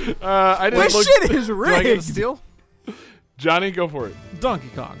 I didn't This look... shit is Do I get a rigged. steal? Johnny, go for it. Donkey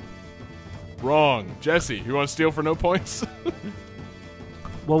Kong. Wrong. Jesse, you want to steal for no points?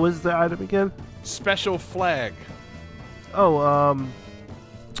 What was the item again? Special Flag. Oh,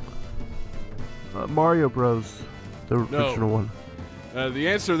 Mario Bros. The No. original one. The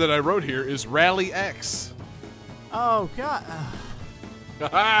answer that I wrote here is Rally X. Oh, God.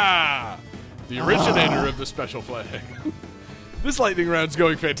 Ha! The originator of the Special Flag. This lightning round's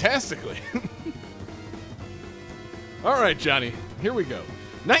going fantastically. All right, Johnny, here we go.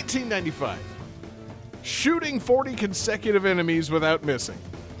 1995. Shooting 40 consecutive enemies without missing.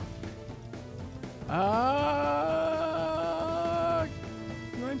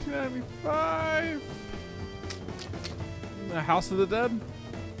 1995. The House of the Dead.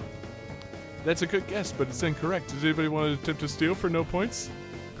 That's a good guess, but it's incorrect. Does anybody want to attempt to steal for no points?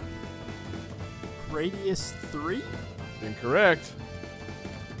 Radius 3? Incorrect.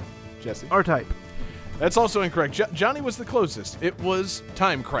 Jesse? R-Type. That's also incorrect. Johnny was the closest. It was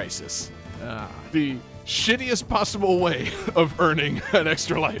Time Crisis. The shittiest possible way of earning an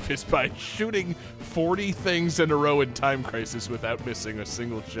extra life is by shooting 40 things in a row in Time Crisis without missing a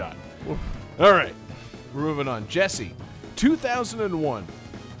single shot. All right, we're moving on. Jesse, 2001,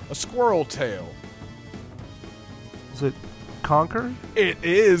 A Squirrel Tale. Is it Conquer? It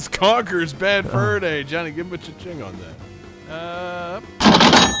is Conker's Bad Fur Day. Johnny, give him a cha-ching on that.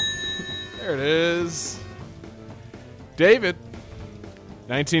 There it is. David,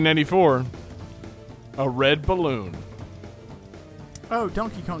 1994, A Red Balloon. Oh,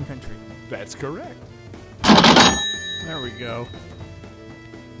 Donkey Kong Country. That's correct. There we go.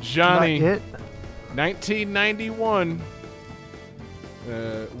 Johnny, Not it? 1991,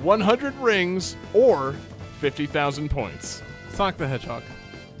 100 rings or 50,000 points. Sonic the Hedgehog.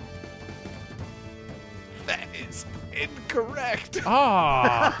 That is incorrect.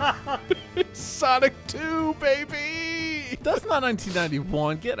 Ah, It's Sonic 2, baby. that's not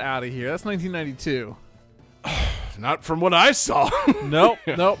 1991. Get out of here. That's 1992. Not from what I saw. Nope.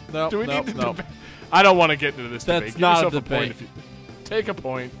 Nope. Do we nope. need to Nope. debate? I don't want to get into this That's debate. Give not a yourself debate. point if you take a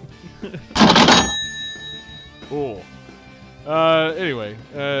point. Cool. Anyway,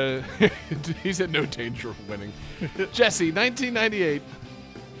 he's in no danger of winning. Jesse, 1998,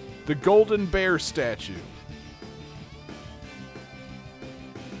 the Golden Bear statue.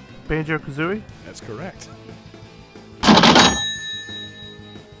 Banjo-Kazooie? That's correct.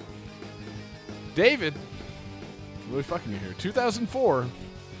 David, really fucking you here. 2004,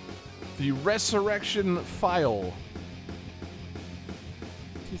 the Resurrection File.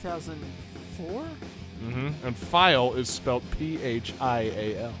 2004? Mm-hmm. And file is spelled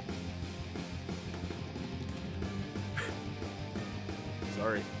Phial.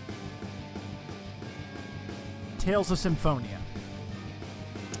 Sorry. Tales of Symphonia.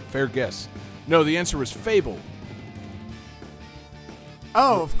 Fair guess. No, the answer was Fable.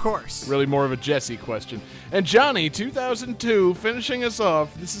 Oh, of course. Really more of a Jesse question. And Johnny, 2002, finishing us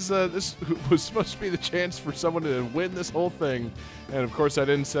off. This was supposed to be the chance for someone to win this whole thing. And, of course, I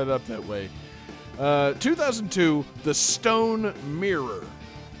didn't set it up that way. 2002, The Stone Mirror.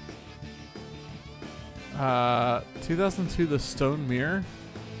 2002, The Stone Mirror.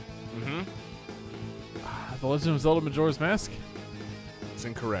 Mm-hmm. The Legend of Zelda Majora's Mask. That's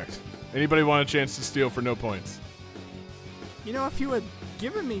incorrect. Anybody want a chance to steal for no points? You know, if you had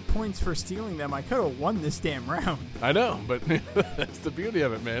given me points for stealing them, I could have won this damn round. I know, but that's the beauty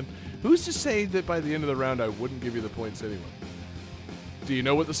of it, man. Who's to say that by the end of the round I wouldn't give you the points anyway? Do you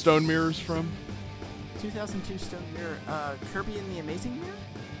know what the Stone Mirror is from? 2002 Stone Mirror. Kirby and the Amazing Mirror?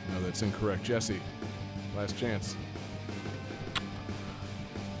 No, that's incorrect. Jesse, last chance.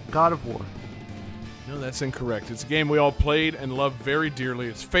 God of War. No, that's incorrect. It's a game we all played and loved very dearly.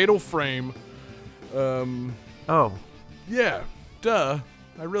 It's Fatal Frame. Oh. Yeah, duh.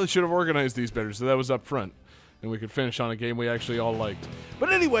 I really should have organized these better, so that was up front, and we could finish on a game we actually all liked.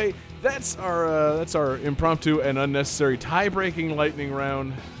 But anyway, that's our impromptu and unnecessary tie-breaking lightning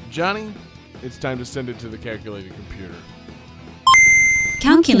round. Johnny, it's time to send it to the calculating computer.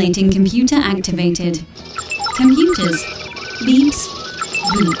 Calculating computer activated. Computers. Beeps.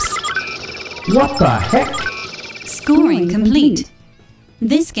 Boops. What the heck? Scoring complete.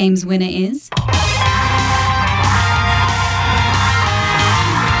 This game's winner is...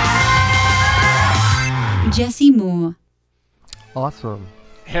 Jesse Moore. Awesome.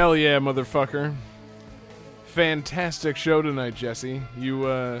 Hell yeah, motherfucker. Fantastic show tonight, Jesse. You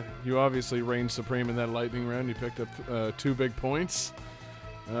obviously reigned supreme in that lightning round. You picked up 2 big points.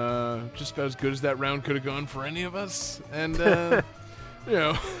 Just about as good as that round could have gone for any of us. And, you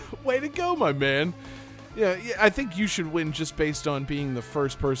know, way to go, my man. Yeah, I think you should win just based on being the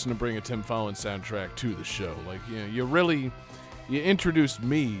first person to bring a Tim Follin soundtrack to the show. Like, you know, you introduced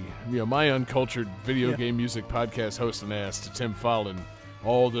me, you know, my uncultured video game music podcast host and ass to Tim Follin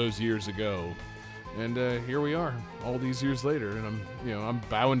all those years ago. And here we are, all these years later, and I'm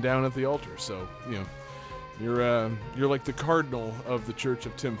bowing down at the altar. So, you know, you're like the cardinal of the Church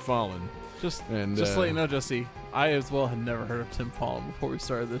of Tim Follin. Just to let you know, Jesse, I as well had never heard of Tim Follin before we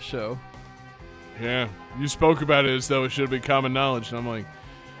started this show. Yeah, you spoke about it as though it should be common knowledge, and I'm like,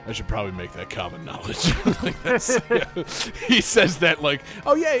 I should probably make that common knowledge. He says that like,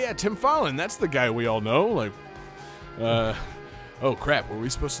 oh yeah, Tim Follin, that's the guy we all know. Like, oh crap, were we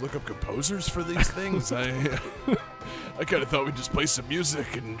supposed to look up composers for these things? I kind of thought we'd just play some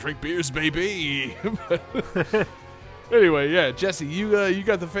music and drink beers, baby. Anyway, yeah, Jesse, you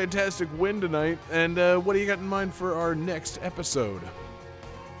got the fantastic win tonight, and what do you got in mind for our next episode?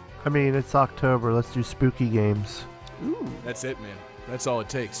 I mean, it's October. Let's do spooky games. Ooh, that's it, man. That's all it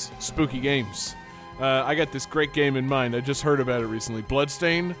takes. Spooky games. I got this great game in mind. I just heard about it recently.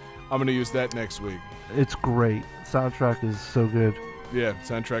 Bloodstained. I'm going to use that next week. It's great. Soundtrack is so good. Yeah,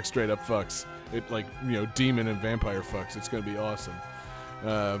 soundtrack straight up fucks. It, like, you know, demon and vampire fucks. It's going to be awesome.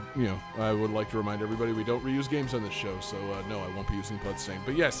 You know, I would like to remind everybody we don't reuse games on this show, so no, I won't be using Bloodstained.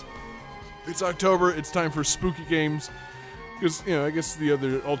 But yes, it's October. It's time for spooky games. Because, you know, I guess the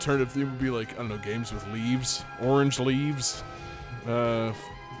other alternative theme would be like, I don't know, games with leaves. Orange leaves. You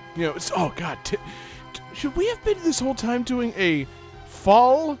know, it's, oh god, should we have been this whole time doing a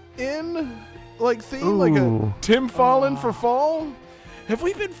fall in like theme? Ooh. Like a Tim Follin for fall? Have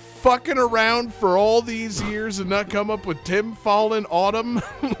we been fucking around for all these years and not come up with Tim Follin autumn?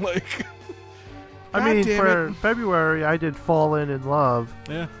 Like, I mean, for February, I did Fall In Love.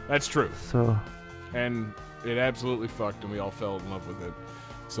 Yeah, that's true. So, and it absolutely fucked, and we all fell in love with it.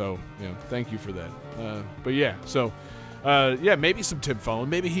 So, you know, thank you for that. But yeah, so, yeah, maybe some Tim Follin.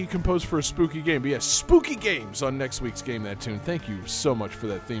 Maybe he composed for a spooky game. But yeah, spooky games on next week's Game That Tune. Thank you so much for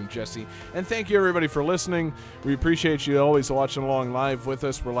that theme, Jesse. And thank you, everybody, for listening. We appreciate you always watching along live with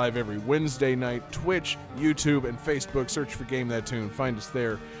us. We're live every Wednesday night. Twitch, YouTube, and Facebook. Search for Game That Tune. Find us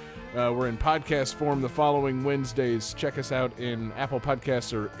there. We're in podcast form the following Wednesdays. Check us out in Apple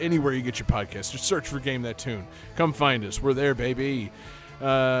Podcasts or anywhere you get your podcasts. Just search for Game That Tune. Come find us. We're there, baby.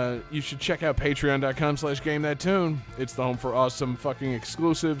 You should check out patreon.com/GameThatTune. It's the home for awesome fucking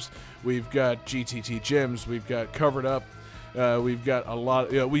exclusives. We've got GTT Gems. We've got Covered Up. We've got a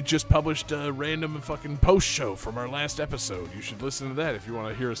lot. We just published a random fucking post show from our last episode. You should listen to that if you want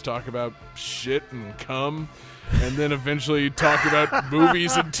to hear us talk about shit and cum, and then eventually talk about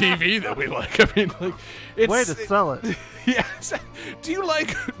movies and TV that we like. I mean, like, way to sell it. Yeah. Do you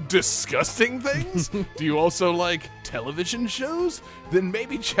like disgusting things? Do you also like television shows? Then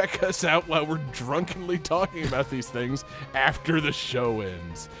maybe check us out while we're drunkenly talking about these things after the show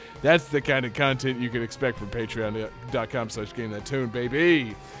ends. That's the kind of content you can expect from patreon.com/GameThatTune,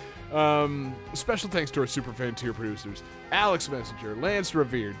 baby. Special thanks to our superfan tier producers, Alex Messenger, Lance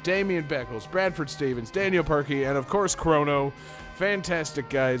Revere, Damian Beckles, Bradford Stevens, Daniel Parkey, and of course Chrono. Fantastic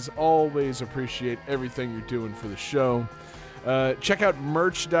guys. Always appreciate everything you're doing for the show. Check out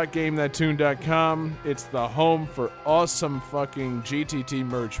merch.gamethattune.com. It's the home for awesome fucking GTT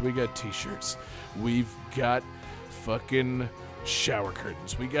merch. We got t-shirts. We've got fucking shower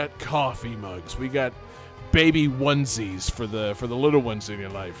curtains. We got coffee mugs. We got baby onesies for the little ones in your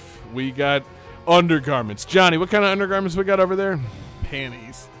life. We got undergarments. Johnny, what kind of undergarments we got over there?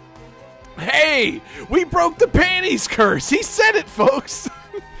 Panties. Hey, we broke the panties curse. He said it, folks.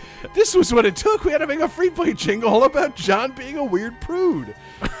 This was what it took. We had to make a free play jingle all about John being a weird prude.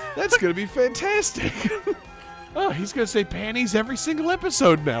 That's going to be fantastic. Oh, he's going to say panties every single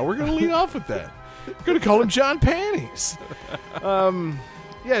episode now. We're going to lead off with that. We're going to call him John Panties.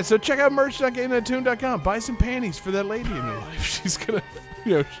 Yeah, so check out merch.gamethattune.com. Buy some panties for that lady in your life. She's going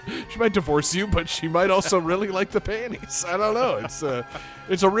to, she might divorce you, but she might also really like the panties. I don't know.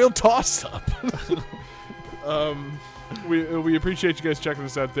 It's a real toss-up. We appreciate you guys checking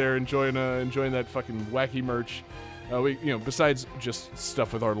us out there, enjoying that fucking wacky merch. Besides just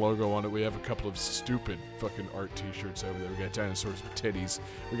stuff with our logo on it, we have a couple of stupid fucking art t-shirts over there. We got dinosaurs with titties.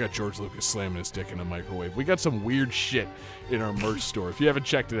 We got George Lucas slamming his dick in a microwave. We got some weird shit in our merch store. If you haven't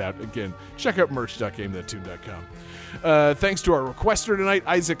checked it out, again, check out merch.gamethattune.com. Thanks to our requester tonight,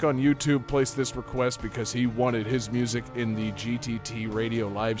 Isaac on YouTube placed this request because he wanted his music in the GTT radio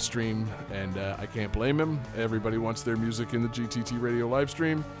live stream, and I can't blame him. Everybody wants their music in the GTT radio live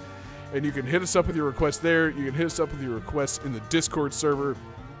stream. And you can hit us up with your requests there. You can hit us up with your requests in the Discord server.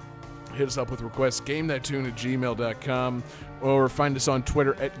 Hit us up with requests, gamethattune@gmail.com, or find us on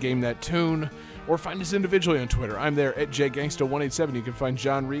Twitter @gamethattune, or find us individually on Twitter. I'm there @jgangsta187. You can find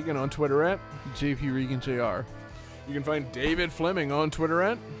John Regan on Twitter JPReganJR. You can find David Fleming on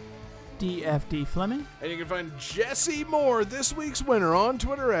Twitter DFD Fleming. And you can find Jesse Moore, this week's winner, on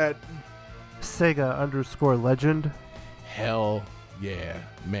Twitter Sega_legend. Hell yeah,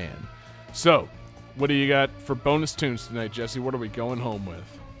 man. So, what do you got for bonus tunes tonight, Jesse? What are we going home with?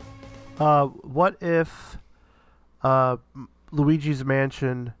 What if Luigi's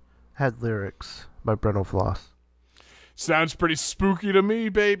Mansion had lyrics by Breno Floss? Sounds pretty spooky to me,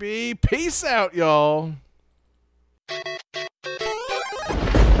 baby. Peace out, y'all.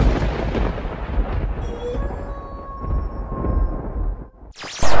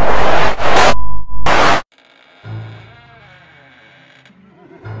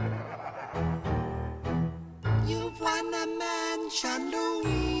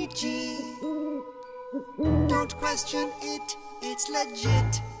 Luigi. Don't question it, it's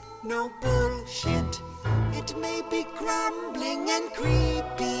legit, no bullshit. It may be crumbling and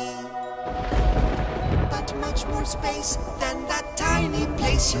creepy, but much more space than that tiny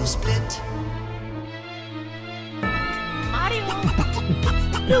place you split. Mario!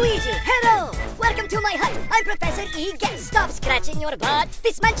 Luigi, hello! Welcome to my hut. I'm Professor Egan. Stop scratching your butt.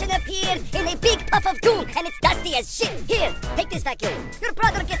 This mansion appeared in a big puff of doom, and it's dusty as shit. Here, take this vacuum. Your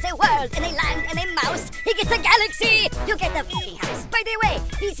brother gets a world and a land and a mouse. He gets a galaxy. You get a fucking house. By the way,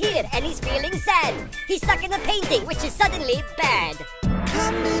 he's here and he's feeling sad. He's stuck in a painting, which is suddenly bad.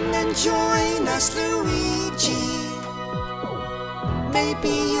 Come in and join us, Luigi.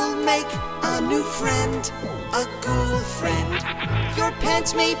 Maybe you'll make a new friend, a ghoul friend. Your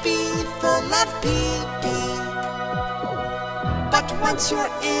pants may be full of pee-pee, but once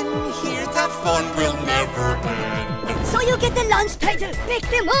you're in here, the fun will never end. So you get the launch title, make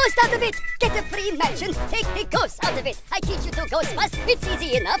the most out of it. Get the free mansion, take the ghosts out of it. I teach you to ghost bust, it's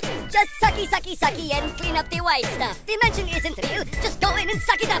easy enough. Just sucky, sucky, sucky and clean up the white stuff. The mansion isn't real, just go in and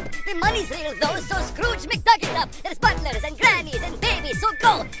suck it up. The money's real though, so Scrooge McDuck it up. There's butlers and grannies and babies, so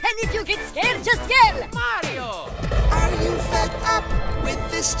go. And if you get scared, just yell, Mario! Are you fed up with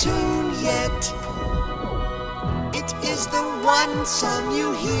this tune yet? It is the one song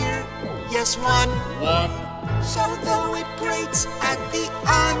you hear. Yes, one. So though it grates at the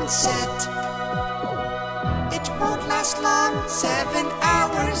onset, it won't last long, 7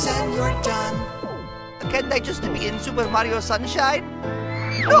 hours and you're done. Can't I just be in Super Mario Sunshine?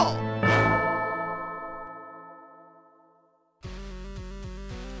 No!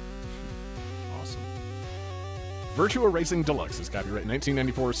 Virtua Racing Deluxe is copyright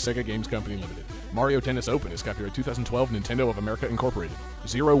 1994 Sega Games Company Limited. Mario Tennis Open is copyright 2012 Nintendo of America Incorporated.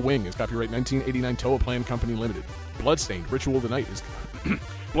 Zero Wing is copyright 1989 Toa Plan Company Limited. Bloodstained Ritual of the Night is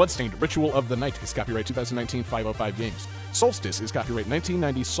Ritual of the Night is copyright 2019 505 Games. Solstice is copyright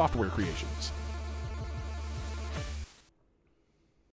 1990 Software Creations.